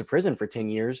and goes to prison for 10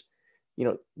 years, you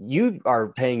know, you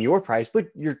are paying your price, but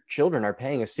your children are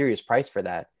paying a serious price for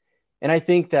that. And I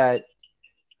think that,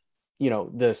 you know,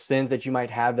 the sins that you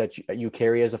might have that you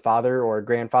carry as a father or a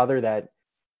grandfather, that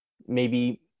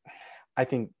maybe, I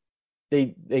think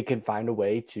they can find a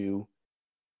way to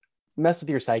mess with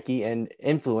your psyche and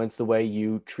influence the way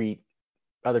you treat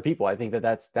other people. I think that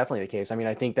that's definitely the case. I mean,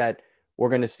 I think that we're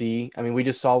going to see, I mean, we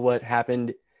just saw what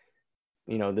happened,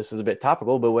 you know, this is a bit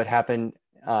topical, but what happened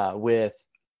with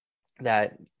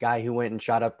that guy who went and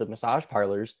shot up the massage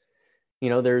parlors. You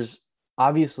know, there's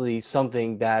obviously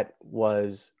something that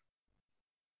was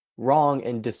wrong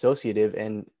and dissociative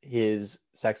in his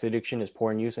sex addiction, his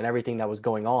porn use, and everything that was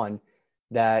going on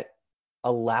that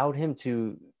allowed him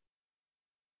to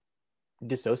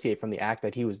dissociate from the act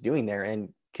that he was doing there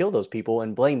and kill those people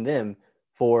and blame them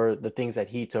for the things that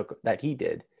he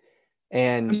did.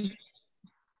 And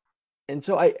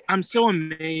so I'm so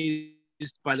amazed,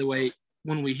 by the way,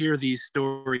 when we hear these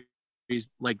stories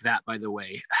like that, by the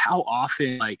way, how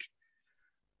often like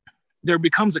there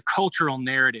becomes a cultural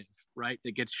narrative, right,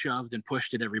 that gets shoved and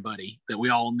pushed at everybody that we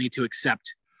all need to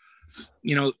accept.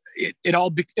 You know, it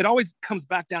always comes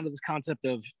back down to this concept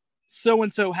of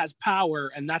so-and-so has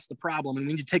power, and that's the problem, and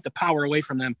we need to take the power away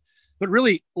from them. But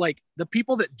really, like, the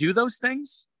people that do those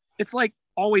things, it's like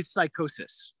always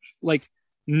psychosis. Like,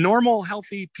 normal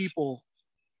healthy people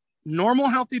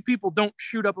don't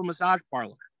shoot up a massage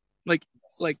parlor. Like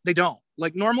they don't.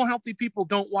 Like, normal healthy people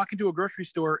don't walk into a grocery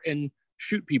store and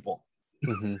shoot people.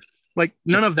 Like,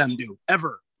 none of them do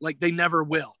ever. Like, they never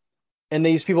will. And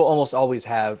these people almost always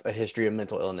have a history of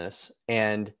mental illness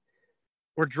and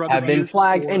or drug have been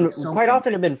flagged, and something. Quite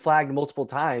often have been flagged multiple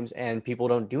times, and people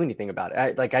don't do anything about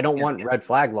it. I don't want red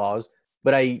flag laws,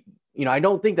 but I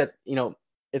don't think that, you know,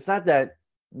 it's not that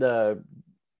the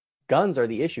guns are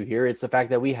the issue here. It's the fact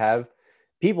that we have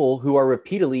people who are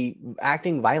repeatedly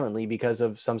acting violently because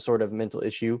of some sort of mental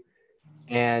issue,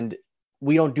 and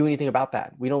we don't do anything about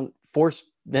that. We don't force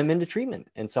them into treatment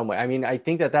in some way. I mean, I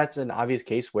think that that's an obvious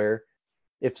case where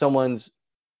if someone's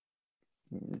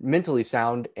mentally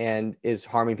sound and is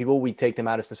harming people, we take them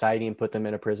out of society and put them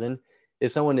in a prison.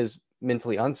 If someone is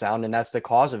mentally unsound and that's the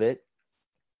cause of it,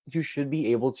 you should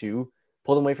be able to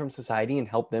pull them away from society and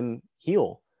help them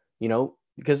heal, you know,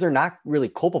 because they're not really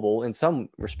culpable in some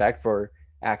respect for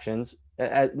actions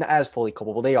as fully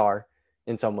culpable. They are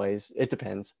in some ways. It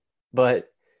depends. But,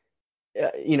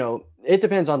 you know, it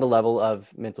depends on the level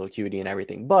of mental acuity and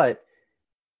everything. But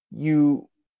you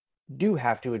do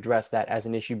have to address that as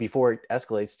an issue before it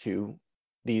escalates to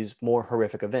these more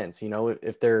horrific events. You know,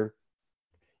 if they're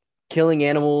killing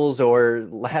animals or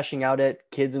lashing out at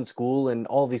kids in school and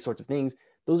all these sorts of things,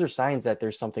 those are signs that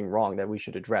there's something wrong that we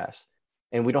should address.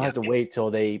 And we don't have to wait till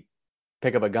they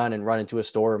pick up a gun and run into a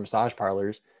store or massage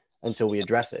parlors until we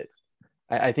address it.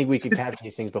 I think we could catch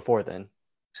these things before then.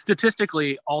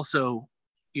 Statistically, also,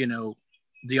 you know,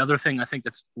 the other thing I think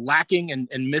that's lacking and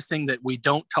missing that we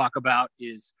don't talk about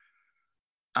is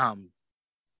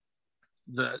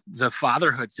the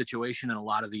fatherhood situation in a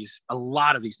lot of these,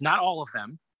 not all of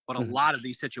them, but a lot of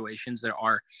these situations. There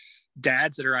are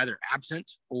dads that are either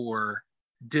absent or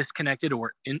disconnected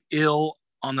or ill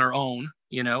on their own,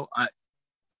 you know.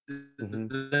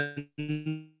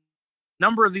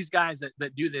 number of these guys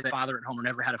that do the father at home or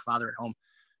never had a father at home,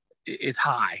 it's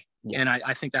high. Yeah. And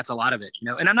I think that's a lot of it, you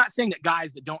know. And I'm not saying that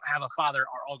guys that don't have a father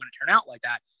are all going to turn out like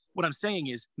that. What I'm saying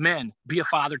is, men, be a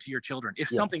father to your children. If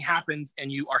something happens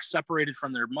and you are separated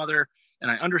from their mother, and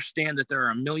I understand that there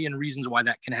are a million reasons why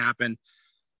that can happen,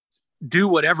 do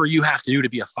whatever you have to do to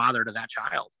be a father to that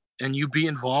child. And you be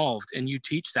involved, and you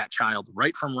teach that child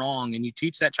right from wrong. And you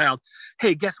teach that child,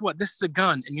 hey, guess what? This is a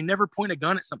gun. And you never point a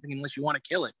gun at something unless you want to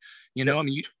kill it. You know, I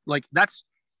mean, that's,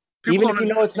 even if you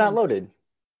know it's not loaded.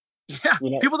 Yeah. You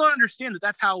know? People don't understand that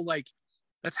that's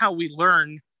how we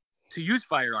learn to use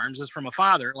firearms, is from a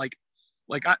father.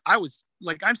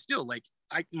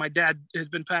 My dad has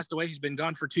been passed away. He's been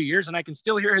gone for 2 years, and I can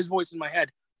still hear his voice in my head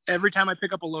every time I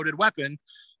pick up a loaded weapon,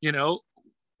 you know,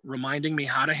 reminding me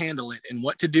how to handle it and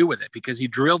what to do with it, because he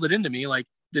drilled it into me. Like,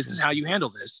 this is how you handle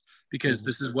this, because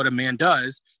this is what a man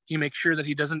does. He makes sure that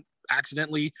he doesn't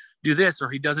accidentally do this, or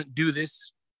he doesn't do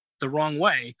this the wrong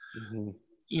way. Mm-hmm.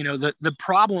 You know, the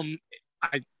problem,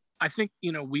 I think,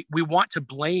 you know, we want to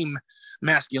blame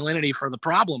masculinity for the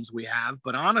problems we have,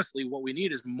 but honestly, what we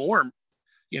need is more.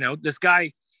 You know, this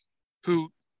guy who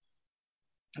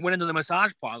went into the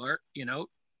massage parlor, you know,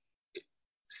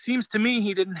 seems to me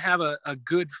he didn't have a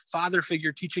good father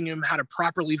figure teaching him how to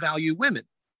properly value women.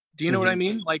 Do you know what I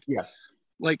mean? Like, yeah.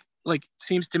 Like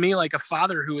seems to me like a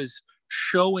father who is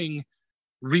showing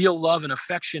real love and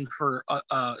affection for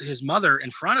his mother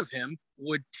in front of him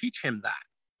would teach him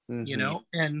that, you know?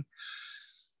 And,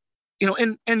 you know,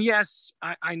 and yes,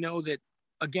 I know that,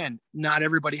 again, not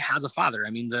everybody has a father. I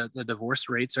mean, the divorce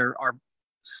rates are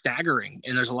staggering,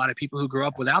 and there's a lot of people who grow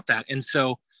up without that. And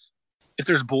so if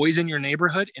there's boys in your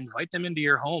neighborhood, invite them into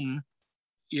your home,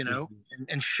 you know,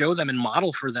 and show them and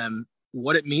model for them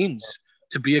what it means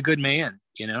to be a good man,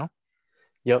 you know?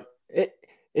 Yep.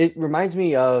 It reminds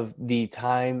me of the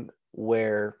time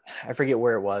where, I forget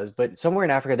where it was, but somewhere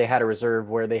in Africa, they had a reserve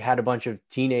where they had a bunch of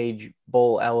teenage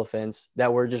bull elephants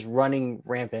that were just running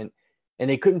rampant, and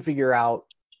they couldn't figure out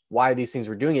why these things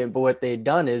were doing it. But what they had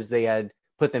done is they had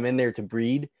put them in there to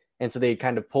breed. And so they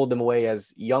kind of pulled them away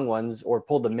as young ones, or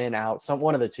pulled the men out,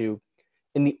 one of the two.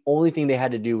 And the only thing they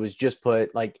had to do was just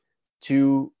put like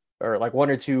one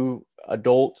or two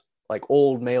adult, like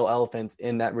old male elephants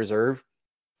in that reserve.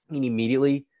 And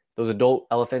immediately those adult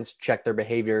elephants checked their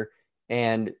behavior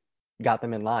and got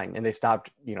them in line. And they stopped,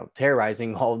 you know,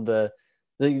 terrorizing all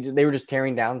they were just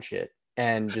tearing down shit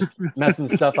and just messing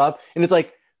stuff up. And it's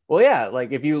like, well, yeah,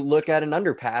 like if you look at an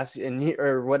underpass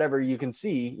or whatever, you can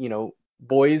see, you know,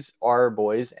 boys are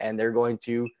boys, and they're going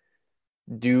to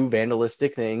do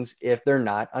vandalistic things if they're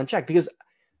not unchecked. Because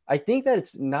I think that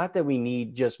it's not that we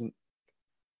need just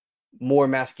more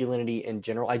masculinity in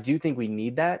general. I do think we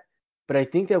need that, but I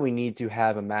think that we need to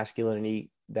have a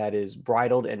masculinity that is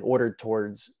bridled and ordered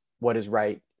towards what is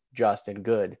right, just, and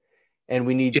good. And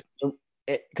we need,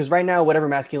 because right now, whatever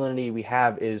masculinity we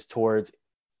have is towards,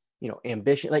 you know,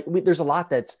 ambition. Like there's a lot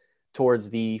that's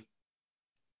towards the,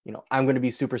 you know, I'm going to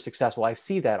be super successful. I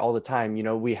see that all the time. You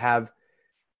know, we have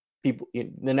people,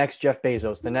 the next Jeff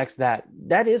Bezos, the next that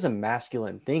is a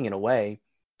masculine thing in a way,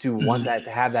 to want that,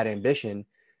 to have that ambition.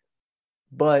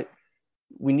 But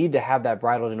we need to have that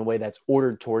bridled in a way that's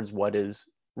ordered towards what is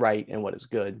right and what is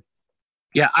good.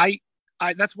 Yeah. I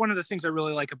that's one of the things I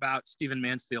really like about Stephen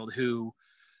Mansfield, who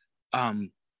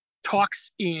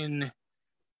talks in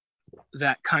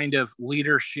that kind of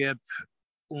leadership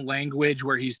language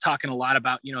where he's talking a lot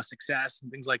about, you know, success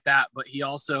and things like that, but he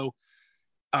also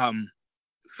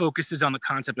focuses on the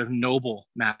concept of noble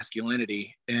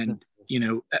masculinity, and, you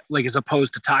know, like as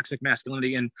opposed to toxic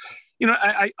masculinity. And, you know,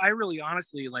 I really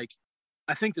honestly, like,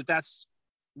 I think that that's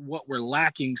what we're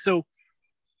lacking. So,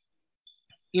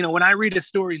 you know, when I read a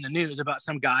story in the news about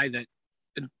some guy that,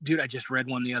 dude, I just read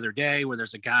one the other day where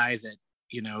there's a guy that,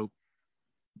 you know,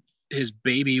 his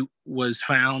baby was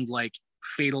found like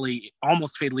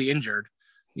almost fatally injured,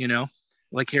 you know,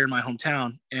 like here in my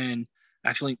hometown, and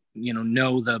actually, you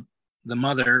know the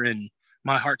mother, and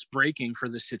my heart's breaking for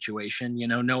this situation, you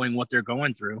know, knowing what they're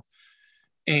going through.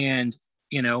 And,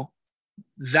 you know,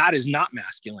 that is not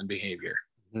masculine behavior.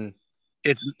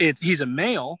 He's a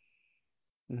male,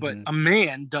 but a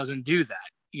man doesn't do that,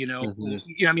 you know.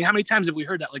 You know, I mean, how many times have we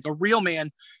heard that? Like, a real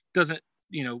man doesn't,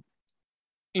 you know,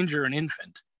 injure an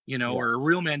infant, you know, or a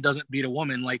real man doesn't beat a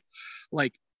woman. Like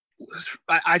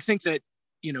I think that,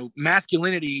 you know,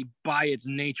 masculinity by its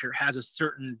nature has a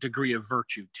certain degree of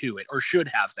virtue to it, or should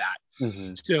have that.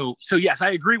 So yes,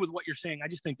 I agree with what you're saying. I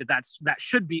just think that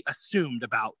should be assumed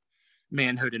about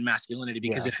manhood and masculinity,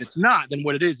 because if it's not, then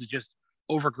what it is just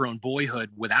overgrown boyhood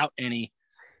without any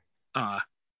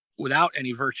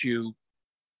virtue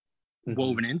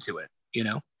woven into it. you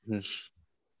know?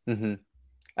 Mm-hmm.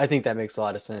 I think that makes a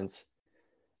lot of sense.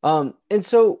 And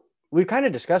so we've kind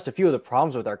of discussed a few of the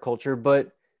problems with our culture,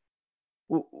 but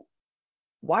w-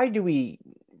 why do we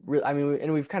I mean,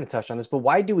 and we've kind of touched on this, but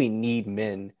why do we need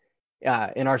men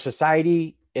in our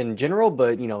society in general,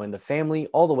 but in the family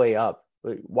all the way up?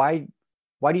 Why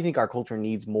do you think our culture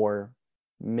needs more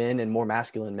men and more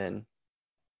masculine men?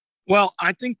 Well,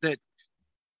 I think that,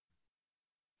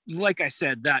 like I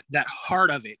said, that heart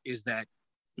of it is that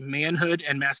manhood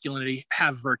and masculinity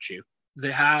have virtue.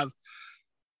 They have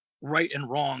right and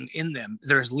wrong in them.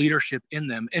 There's leadership in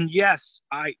them. And yes,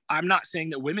 I'm not saying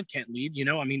that women can't lead.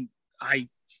 I mean, I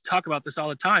talk about this all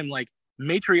the time. Like,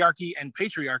 matriarchy and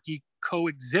patriarchy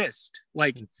coexist.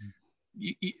 Like,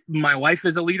 my wife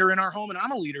is a leader in our home, and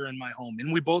I'm a leader in my home,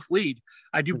 and we both lead.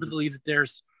 I do believe that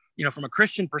there's, from a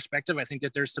Christian perspective, I think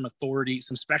that there's some authority,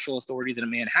 some special authority that a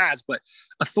man has, but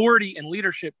authority and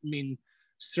leadership mean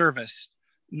service,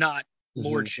 not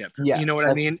lordship. Yeah, you know what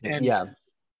I mean? And yeah.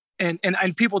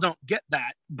 And people don't get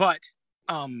that, but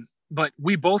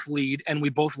we both lead, and we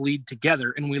both lead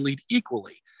together, and we lead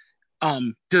equally.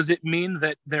 Does it mean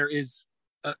that there is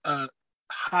a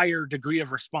higher degree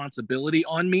of responsibility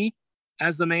on me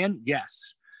as the man?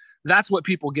 Yes. That's what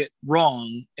people get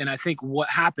wrong. And I think what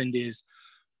happened is,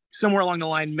 somewhere along the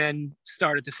line, men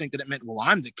started to think that it meant, well,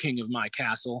 I'm the king of my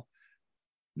castle.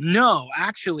 No,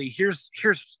 actually, here's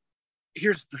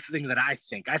the thing that I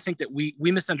think that we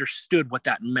misunderstood what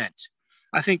that meant.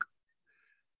 I think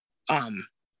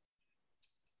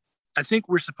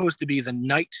we're supposed to be the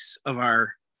knights of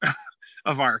our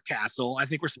of our castle. I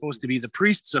think we're supposed to be the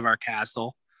priests of our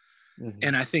castle.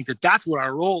 And I think that that's what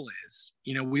our role is.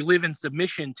 We live in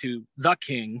submission to the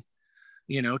king,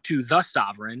 to the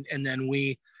sovereign, and then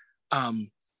we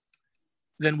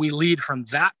lead from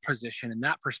that position and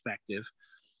that perspective.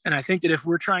 And I think that if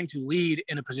we're trying to lead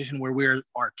in a position where we're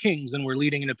our kings, then we're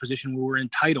leading in a position where we're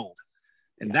entitled.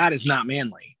 And that is not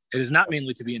manly. It is not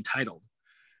manly to be entitled.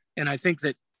 And I think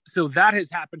that, so that has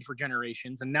happened for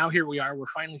generations. And now here we are, we're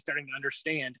finally starting to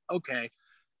understand, okay,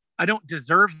 I don't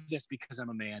deserve this because I'm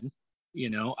a man.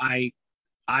 I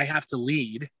have to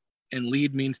lead, and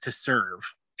lead means to serve.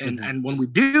 And when we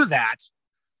do that,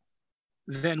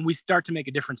 then we start to make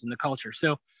a difference in the culture.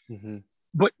 So,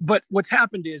 but what's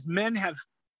happened is, men have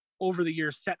over the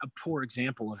years set a poor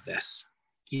example of this.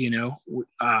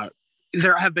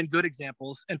 There have been good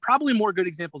examples, and probably more good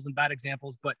examples than bad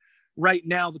examples. But right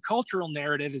now, the cultural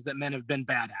narrative is that men have been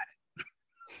bad at it.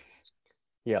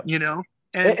 Yeah.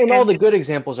 And all the good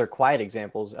examples are quiet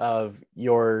examples of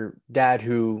your dad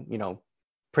who,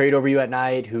 prayed over you at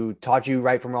night, who taught you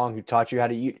right from wrong, who taught you how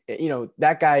to eat,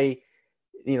 that guy,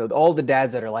 all the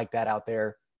dads that are like that out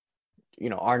there,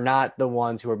 are not the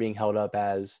ones who are being held up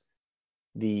as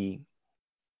the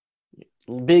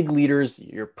big leaders,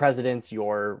 your presidents,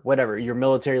 your whatever, your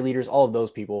military leaders, all of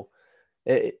those people.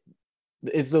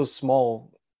 It's those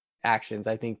small actions.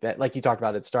 I think that, like you talked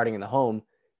about, it starting in the home.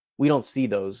 We don't see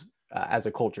those as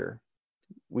a culture.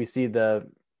 We see the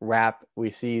rap. We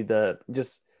see the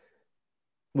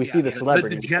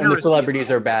celebrities, and the celebrities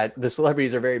are bad. The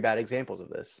celebrities are very bad examples of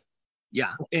this.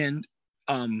 Yeah. And,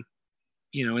 and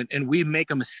we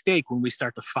make a mistake when we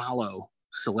start to follow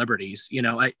celebrities.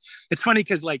 It's funny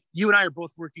because, like, you and I are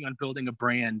both working on building a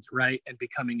brand, right? And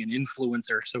becoming an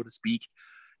influencer, so to speak,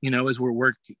 as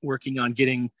we're working on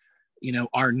getting,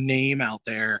 our name out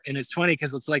there. And it's funny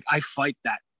because it's like, I fight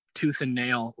that tooth and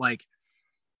nail. Like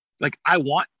I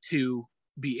want to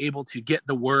be able to get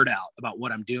the word out about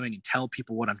what I'm doing and tell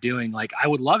people what I'm doing. Like, I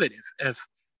would love it if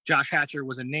Josh Hatcher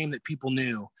was a name that people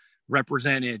knew,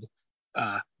 represented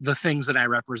the things that I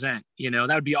represent.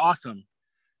 That would be awesome.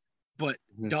 But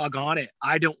doggone it,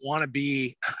 I don't want to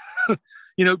be,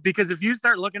 because if you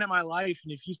start looking at my life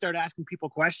and if you start asking people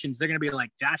questions, they're going to be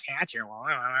like, Josh Hatcher.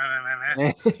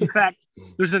 In fact,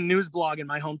 there's a news blog in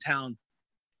my hometown.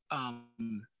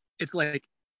 It's like,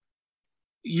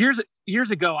 years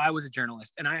ago, I was a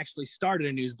journalist, and I actually started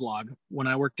a news blog when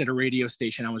I worked at a radio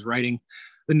station. I was writing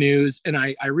the news, and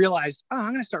I realized, I'm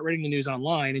going to start writing the news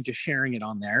online and just sharing it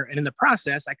on there. And in the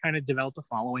process, I kind of developed a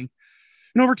following.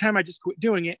 And over time, I just quit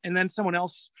doing it. And then someone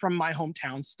else from my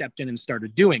hometown stepped in and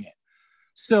started doing it.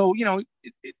 So,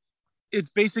 it's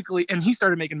basically, and he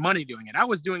started making money doing it. I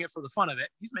was doing it for the fun of it.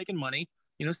 He's making money,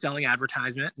 selling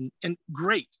advertisement, and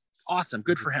great. Awesome.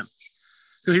 Good for him.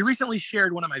 So he recently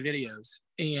shared one of my videos,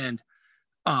 and,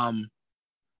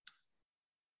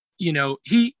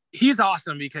 he's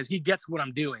awesome because he gets what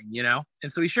I'm doing,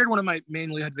 And so he shared one of my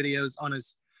Manly Hood videos on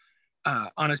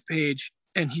his page,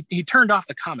 and he turned off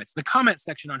the comments. The comment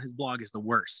section on his blog is the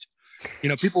worst.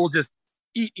 People will just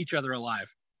eat each other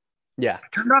alive. Yeah. I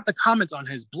turned off the comments on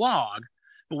his blog,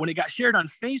 but when it got shared on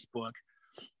Facebook,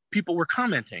 people were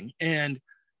commenting. And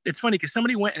it's funny because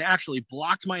somebody went and actually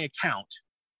blocked my account.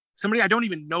 Somebody, I don't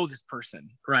even know this person,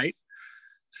 right?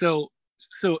 So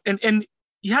and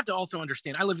you have to also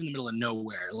understand, I live in the middle of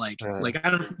nowhere. Like I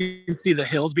don't know if you can see the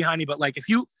hills behind me, but like if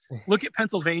you look at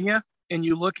Pennsylvania and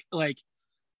you look like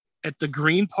at the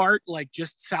green part, like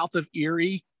just south of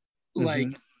Erie,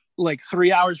 like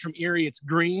 3 hours from Erie, it's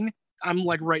green. I'm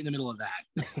like right in the middle of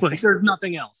that. Like there's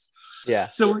nothing else. Yeah.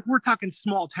 So like, we're talking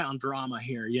small town drama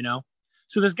here, you know?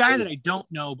 So this guy that I don't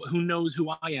know, but who knows who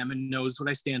I am and knows what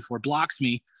I stand for, blocks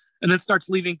me and then starts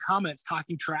leaving comments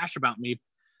talking trash about me,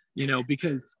 you know,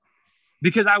 because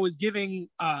I was giving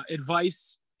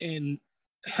advice and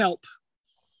help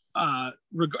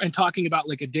and talking about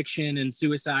like addiction and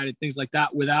suicide and things like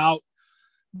that without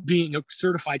being a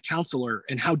certified counselor.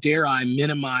 And how dare I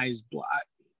minimize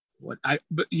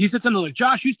but he said something like,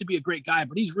 Josh used to be a great guy,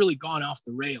 but he's really gone off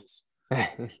the rails.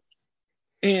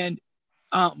 And,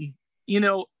 you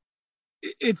know,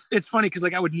 it's funny because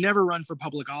like I would never run for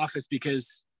public office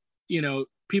because, you know,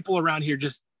 people around here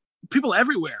people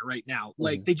everywhere right now,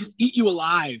 like they just eat you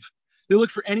alive. They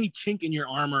look for any chink in your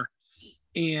armor.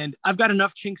 And I've got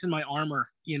enough chinks in my armor.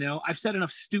 You know, I've said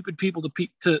enough stupid people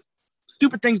to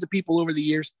stupid things to people over the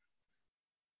years.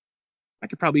 I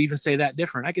could probably even say that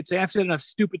different. I could say I've said enough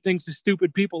stupid things to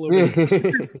stupid people over the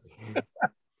years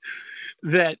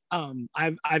that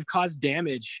I've caused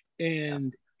damage,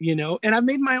 and you know, and I've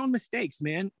made my own mistakes,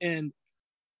 man. And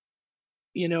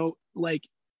you know, like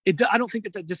I don't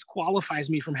think that disqualifies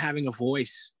me from having a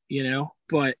voice, you know,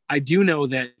 but I do know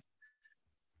that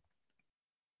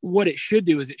what it should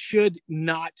do is it should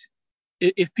not,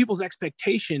 if people's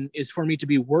expectation is for me to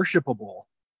be worshipable,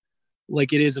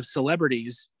 like it is of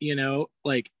celebrities, you know,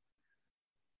 like,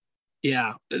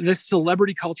 yeah, this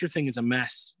celebrity culture thing is a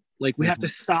mess. Like we have to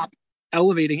stop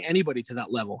elevating anybody to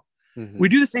that level. We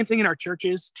do the same thing in our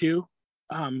churches too.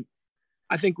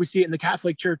 I think we see it in the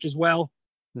Catholic Church as well.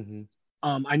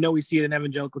 I know we see it in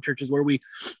evangelical churches where we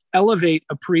elevate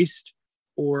a priest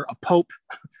or a pope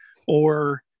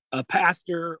or a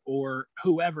pastor or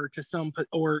whoever to some,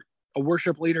 or a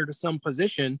worship leader to some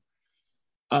position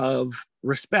of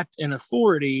respect and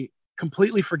authority,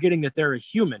 completely forgetting that they're a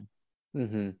human.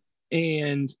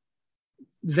 And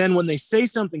then when they say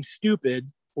something stupid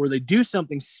or they do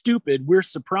something stupid, we're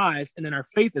surprised, and then our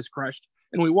faith is crushed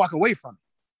and we walk away from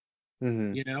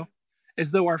it, you know,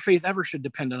 as though our faith ever should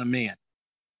depend on a man,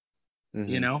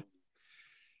 you know?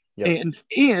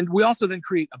 And we also then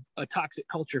create a toxic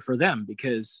culture for them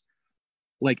because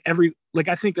like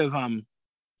I think of,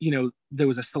 you know, there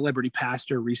was a celebrity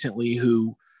pastor recently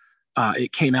who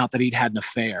it came out that he'd had an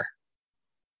affair.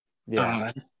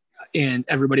 And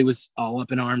everybody was all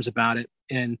up in arms about it.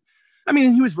 And I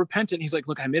mean, he was repentant. He's like,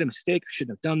 look, I made a mistake. I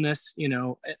shouldn't have done this, you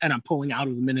know, and I'm pulling out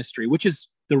of the ministry, which is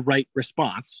the right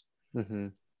response.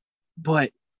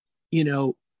 But, you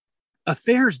know,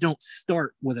 affairs don't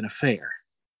start with an affair.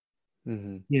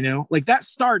 You know, like that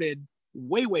started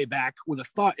way back with a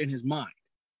thought in his mind.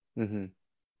 And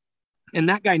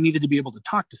that guy needed to be able to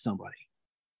talk to somebody.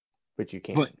 But you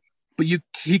can't. But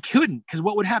he couldn't, because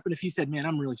what would happen if he said, man,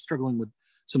 I'm really struggling with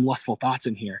some lustful thoughts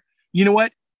in here. You know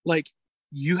what? Like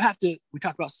you have to, we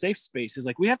talk about safe spaces.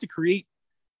 Like we have to create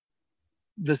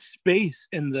the space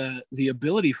and the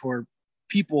ability for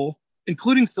people,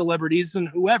 including celebrities and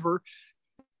whoever,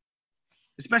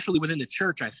 especially within the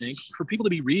church, I think, for people to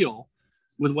be real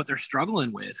with what they're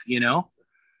struggling with, you know,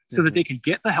 so that they can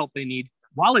get the help they need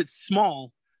while it's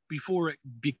small before it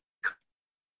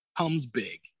becomes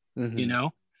big, you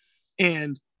know?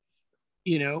 And,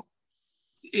 you know,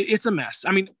 it's a mess.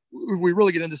 I mean, we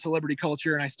really get into celebrity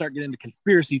culture and I start getting into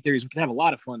conspiracy theories. We can have a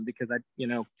lot of fun because you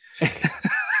know,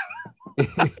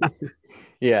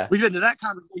 yeah, we get into that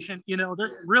conversation. You know,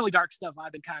 there's really dark stuff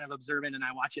I've been kind of observing, and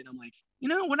I watch it and I'm like, you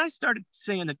know, when I started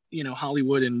saying that, you know,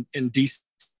 Hollywood and DC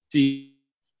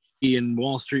and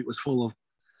Wall Street was full of,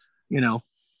 you know,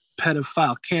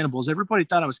 pedophile cannibals, everybody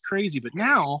thought I was crazy. But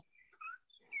now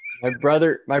my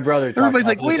brother everybody's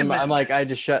like, wait a minute. I'm like,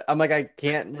 I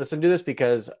can't listen to this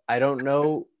because I don't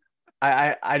know.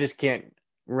 I just can't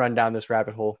run down this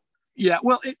rabbit hole. Yeah,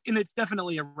 well, and it's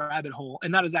definitely a rabbit hole,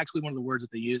 and that is actually one of the words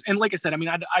that they use. And like I said, I mean,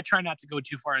 I try not to go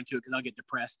too far into it because I'll get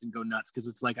depressed and go nuts because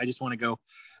it's like I just want to go,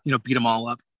 you know, beat them all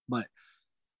up. But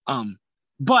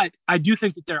I do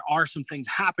think that there are some things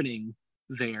happening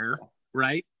there,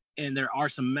 right? And there are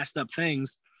some messed up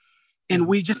things, and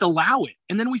we just allow it,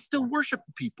 and then we still worship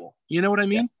the people. You know what I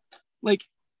mean? Yeah.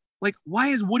 Like, why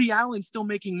is Woody Allen still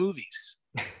making movies?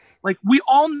 Like, we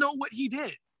all know what he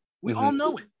did. We all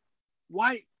know it.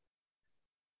 Why?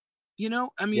 You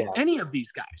know, I mean, Yeah. any of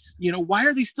these guys, you know, why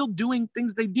are they still doing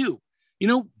things they do? You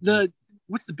know,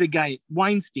 what's the big guy,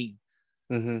 Weinstein?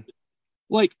 Mm-hmm.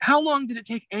 Like, how long did it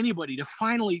take anybody to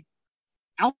finally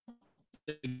out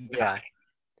the guy? Yeah.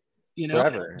 You know,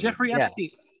 Forever. Jeffrey Yeah. Epstein.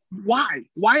 Why?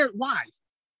 Why?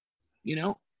 You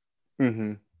know,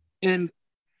 Mm-hmm. and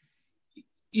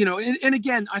you know, and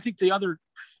again, I think the other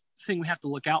thing we have to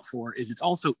look out for is it's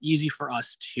also easy for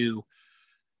us to,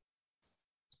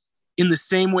 in the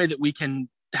same way that we can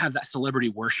have that celebrity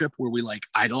worship where we like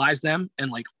idolize them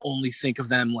and like only think of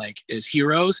them like as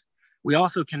heroes, we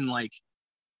also can like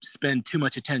spend too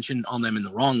much attention on them in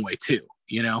the wrong way too,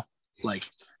 you know? Like,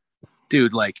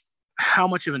 dude, like how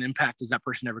much of an impact is that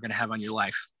person ever going to have on your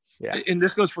life? Yeah. And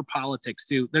this goes for politics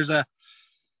too.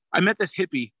 I met this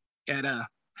hippie at a,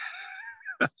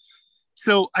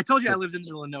 so I told you I lived in the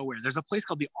middle of nowhere. There's a place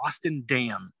called the Austin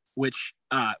Dam, which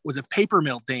was a paper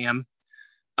mill dam.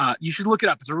 You should look it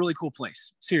up. It's a really cool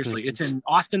place. Seriously. It's in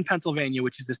Austin, Pennsylvania,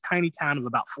 which is this tiny town of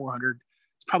about 400.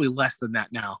 It's probably less than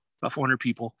that now, about 400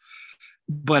 people.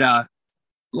 But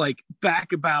like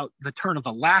back about the turn of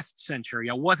the last century,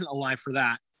 I wasn't alive for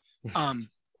that.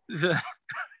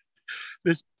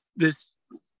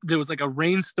 There was like a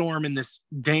rainstorm and this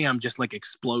dam just like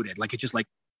exploded. Like it just like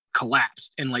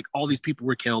collapsed and like all these people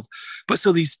were killed. But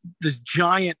so this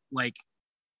giant like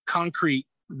concrete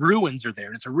ruins are there,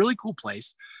 and it's a really cool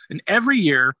place. And every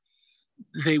year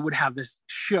they would have this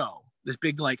show, this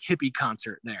big like hippie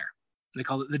concert there. They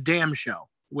call it the Dam Show,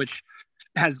 which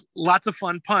has lots of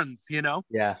fun puns, you know?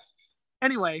 Yeah.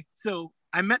 Anyway, so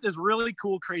I met this really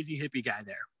cool, crazy hippie guy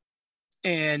there,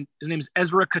 and his name is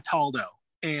Ezra Cataldo.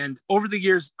 And over the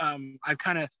years, I've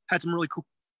kind of had some really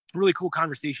cool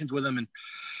conversations with him. And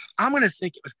I'm going to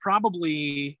think it was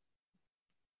probably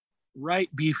right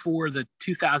before the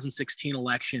 2016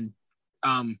 election.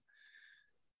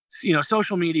 You know,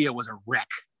 social media was a wreck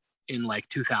in like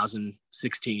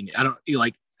 2016.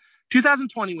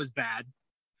 2020 was bad.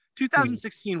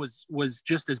 2016 was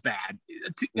just as bad.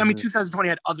 I mean, 2020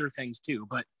 had other things too,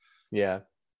 but yeah.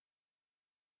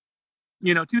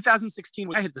 You know,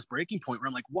 2016, I hit this breaking point where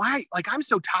I'm like, why? Like, I'm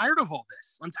so tired of all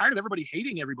this. I'm tired of everybody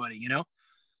hating everybody, you know?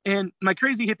 And my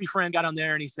crazy hippie friend got on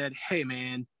there and he said, hey,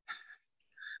 man,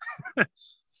 I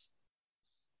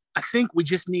think we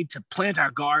just need to plant our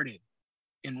garden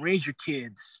and raise your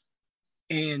kids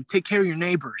and take care of your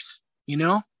neighbors, you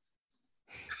know?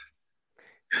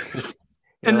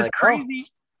 And this crazy,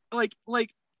 like,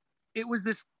 it was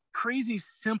this crazy,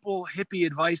 simple hippie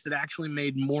advice that actually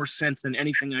made more sense than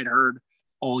anything I'd heard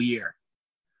all year.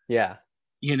 Yeah.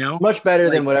 You know? Much better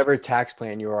than whatever tax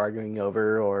plan you were arguing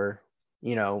over or,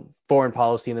 you know, foreign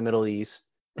policy in the Middle East.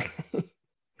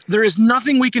 There is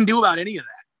nothing we can do about any of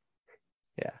that.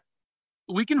 Yeah.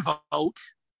 We can vote.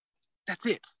 That's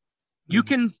it. You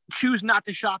can choose not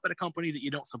to shop at a company that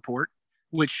you don't support,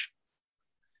 which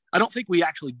I don't think we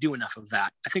actually do enough of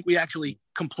that. I think we actually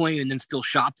complain and then still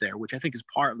shop there, which I think is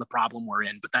part of the problem we're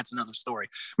in, but that's another story.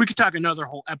 We could talk another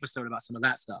whole episode about some of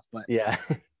that stuff, but yeah.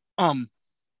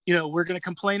 You know, we're going to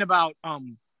complain about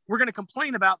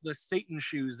the Satan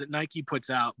shoes that Nike puts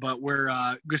out, but we're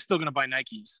still going to buy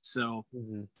Nikes. So,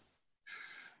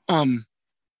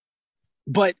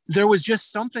 but there was just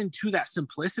something to that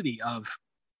simplicity of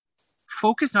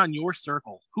focus on your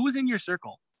circle. Who is in your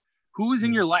circle? Who is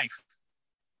in your life?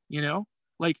 You know,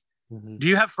 like, do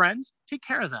you have friends? Take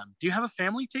care of them. Do you have a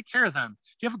family? Take care of them.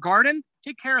 Do you have a garden?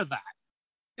 Take care of that.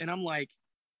 And I'm like,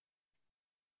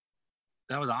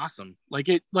 that was awesome. Like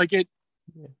it,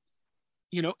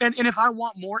 you know, and if I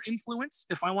want more influence,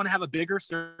 if I want to have a bigger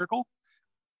circle,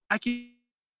 I can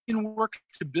work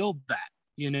to build that,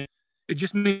 you know. It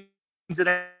just means that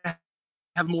I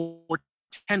have more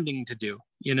tending to do,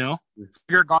 you know,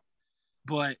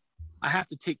 but I have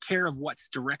to take care of what's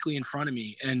directly in front of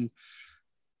me. And,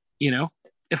 you know,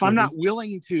 if I'm not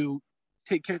willing to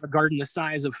take care of a garden the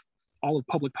size of all of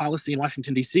public policy in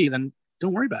Washington, D.C., then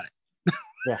don't worry about it.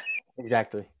 Yeah,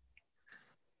 exactly.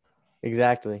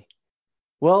 Exactly.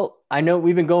 Well, I know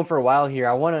we've been going for a while here.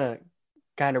 I want to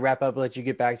kind of wrap up, let you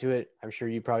get back to it. I'm sure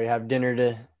you probably have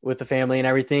dinner with the family and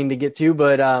everything to get to,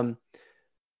 but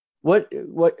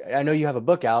what I know you have a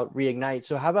book out, Reignite.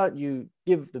 So how about you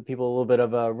give the people a little bit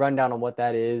of a rundown on what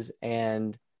that is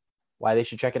and why they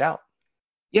should check it out?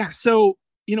 Yeah. So,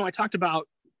 you know, I talked about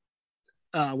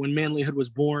when Manlyhood was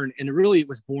born, and it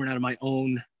was born out of my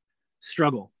own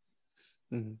struggle.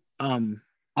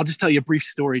 I'll just tell you a brief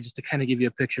story just to kind of give you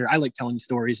a picture. I like telling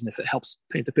stories, and if it helps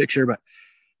paint the picture, but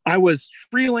I was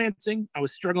freelancing. I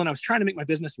was struggling. I was trying to make my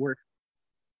business work.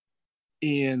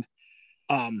 And,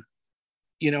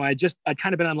 you know, I'd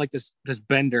kind of been on like this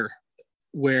bender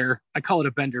where I call it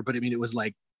a bender, but I mean, it was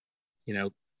like, you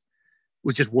know,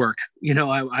 was just work. You know,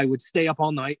 I would stay up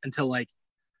all night until like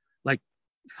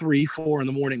 3, 4 in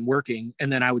the morning working.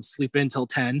 And then I would sleep in till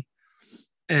 10.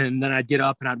 And then I'd get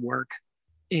up and I'd work.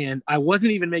 And I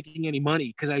wasn't even making any money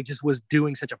because I just was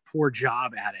doing such a poor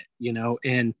job at it, you know?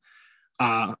 And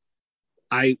I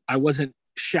wasn't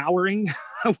showering.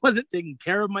 I wasn't taking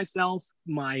care of myself.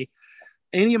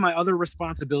 Any of my other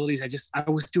responsibilities, I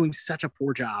was doing such a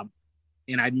poor job,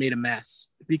 and I'd made a mess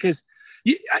because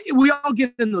we all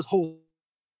get in those holes.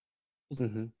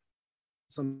 Mm-hmm.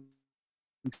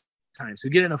 Sometimes we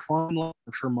get in a fun line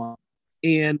for mom.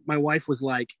 And my wife was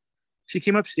like, she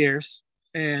came upstairs,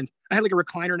 and I had like a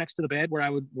recliner next to the bed where I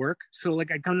would work. So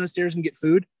like I'd come downstairs and get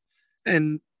food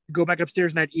and go back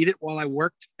upstairs and I'd eat it while I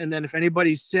worked. And then if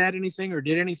anybody said anything or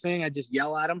did anything, I'd just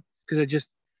yell at them because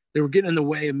they were getting in the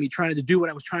way of me trying to do what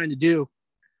I was trying to do.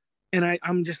 And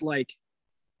I'm just like,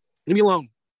 leave me alone.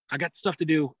 I got stuff to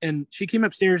do. And she came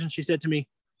upstairs and she said to me,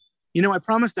 you know, I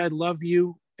promised I'd love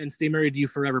you and stay married to you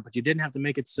forever, but you didn't have to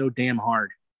make it so damn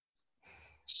hard.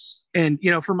 And,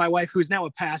 you know, for my wife, who's now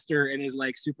a pastor and is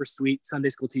like super sweet Sunday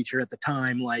school teacher at the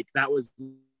time, like that was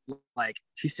like,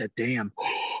 she said, damn,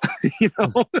 you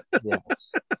know? Yeah.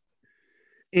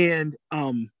 And,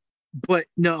 but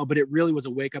it really was a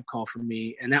wake up call for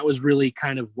me. And that was really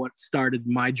kind of what started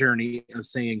my journey of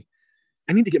saying,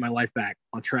 I need to get my life back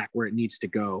on track where it needs to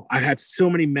go. I've had so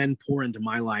many men pour into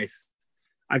my life.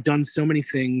 I've done so many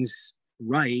things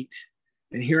right.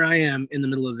 And here I am in the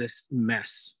middle of this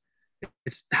mess.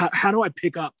 It's how do I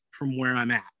pick up from where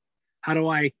I'm at? How do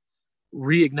I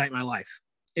reignite my life?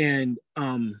 And,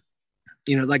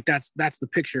 you know, like that's the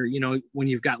picture, you know, when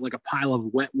you've got like a pile of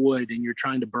wet wood and you're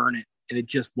trying to burn it and it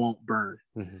just won't burn.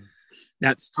 Mm-hmm.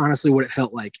 That's honestly what it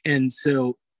felt like. And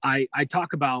so I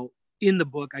talk about in the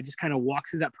book, I just kind of walk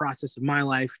through that process of my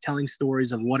life, telling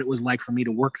stories of what it was like for me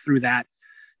to work through that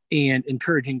and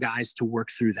encouraging guys to work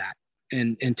through that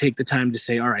and take the time to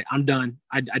say, all right, I'm done.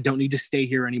 I don't need to stay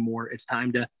here anymore. It's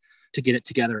time to get it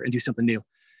together and do something new.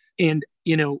 And,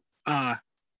 you know,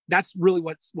 that's really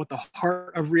what the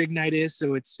heart of Reignite is.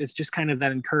 So it's just kind of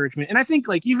that encouragement. And I think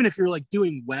like, even if you're like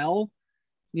doing well,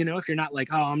 you know, if you're not like,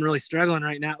 oh, I'm really struggling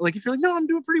right now. Like if you're like, no, I'm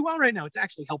doing pretty well right now. It's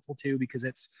actually helpful too, because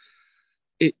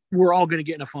we're all going to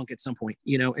get in a funk at some point,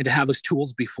 you know, and to have those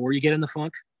tools before you get in the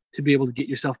funk to be able to get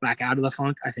yourself back out of the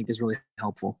funk, I think is really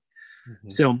helpful. Mm-hmm.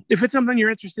 So if it's something you're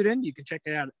interested in, you can check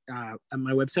it out on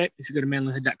my website. If you go to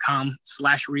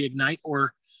manlyhood.com/reignite,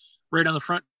 or right on the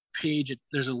front page,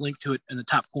 there's a link to it in the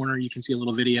top corner. You can see a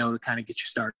little video to kind of get you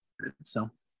started.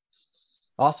 So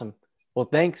awesome. Well,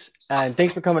 thanks. And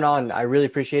thanks for coming on. I really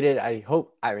appreciate it. I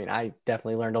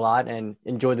definitely learned a lot and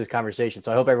enjoyed this conversation.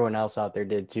 So I hope everyone else out there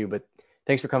did too, but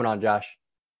thanks for coming on, Josh.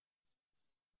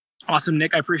 Awesome,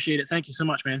 Nick. I appreciate it. Thank you so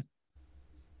much, man.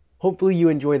 Hopefully you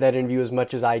enjoyed that interview as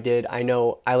much as I did. I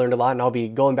know I learned a lot, and I'll be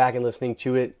going back and listening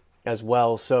to it as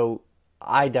well. So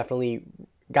I definitely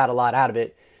got a lot out of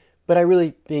it. But I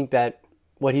really think that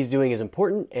what he's doing is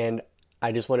important, and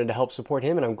I just wanted to help support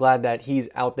him. And I'm glad that he's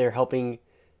out there helping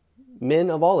men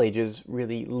of all ages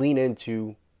really lean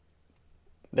into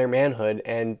their manhood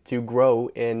and to grow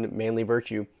in manly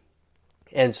virtue.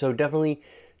 And so definitely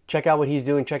check out what he's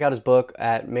doing. Check out his book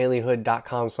at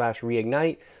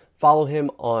manlyhood.com/reignite. Follow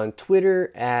him on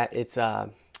Twitter at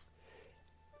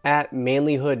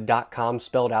manlyhood.com,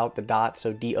 spelled out, the dot,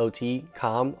 so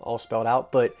DOT.com, all spelled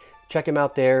out. But check him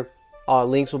out there.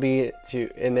 Links will be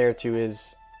in there to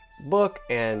his book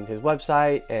and his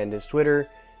website and his Twitter,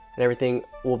 and everything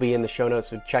will be in the show notes,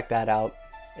 so check that out.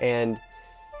 And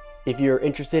if you're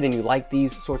interested and you like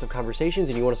these sorts of conversations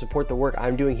and you want to support the work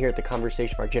I'm doing here at the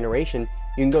Conversation of Our Generation,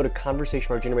 you can go to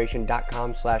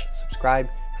conversationofourgeneration.com/subscribe.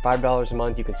 For $5 a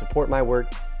month, you can support my work,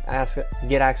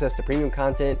 get access to premium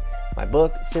content, my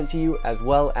book sent to you, as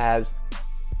well as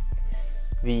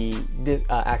the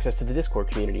access to the Discord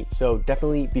community. So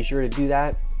definitely be sure to do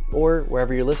that, or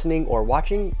wherever you're listening or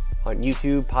watching, on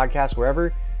YouTube, podcasts,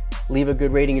 wherever, leave a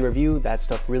good rating and review. That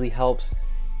stuff really helps.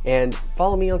 And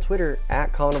follow me on Twitter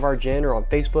at Colin of Our Gen, or on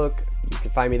Facebook. You can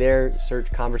find me there.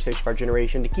 Search Conversation of Our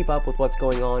Generation to keep up with what's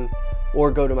going on, or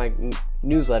go to my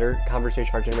newsletter,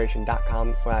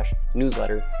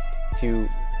 conversationofourgeneration.com/newsletter, to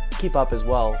keep up as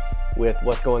well with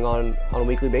what's going on a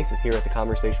weekly basis here at the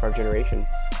Conversation of Our Generation.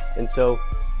 And so,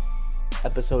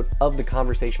 episode of the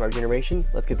Conversation of Our Generation.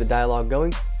 Let's get the dialogue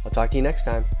going. I'll talk to you next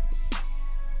time.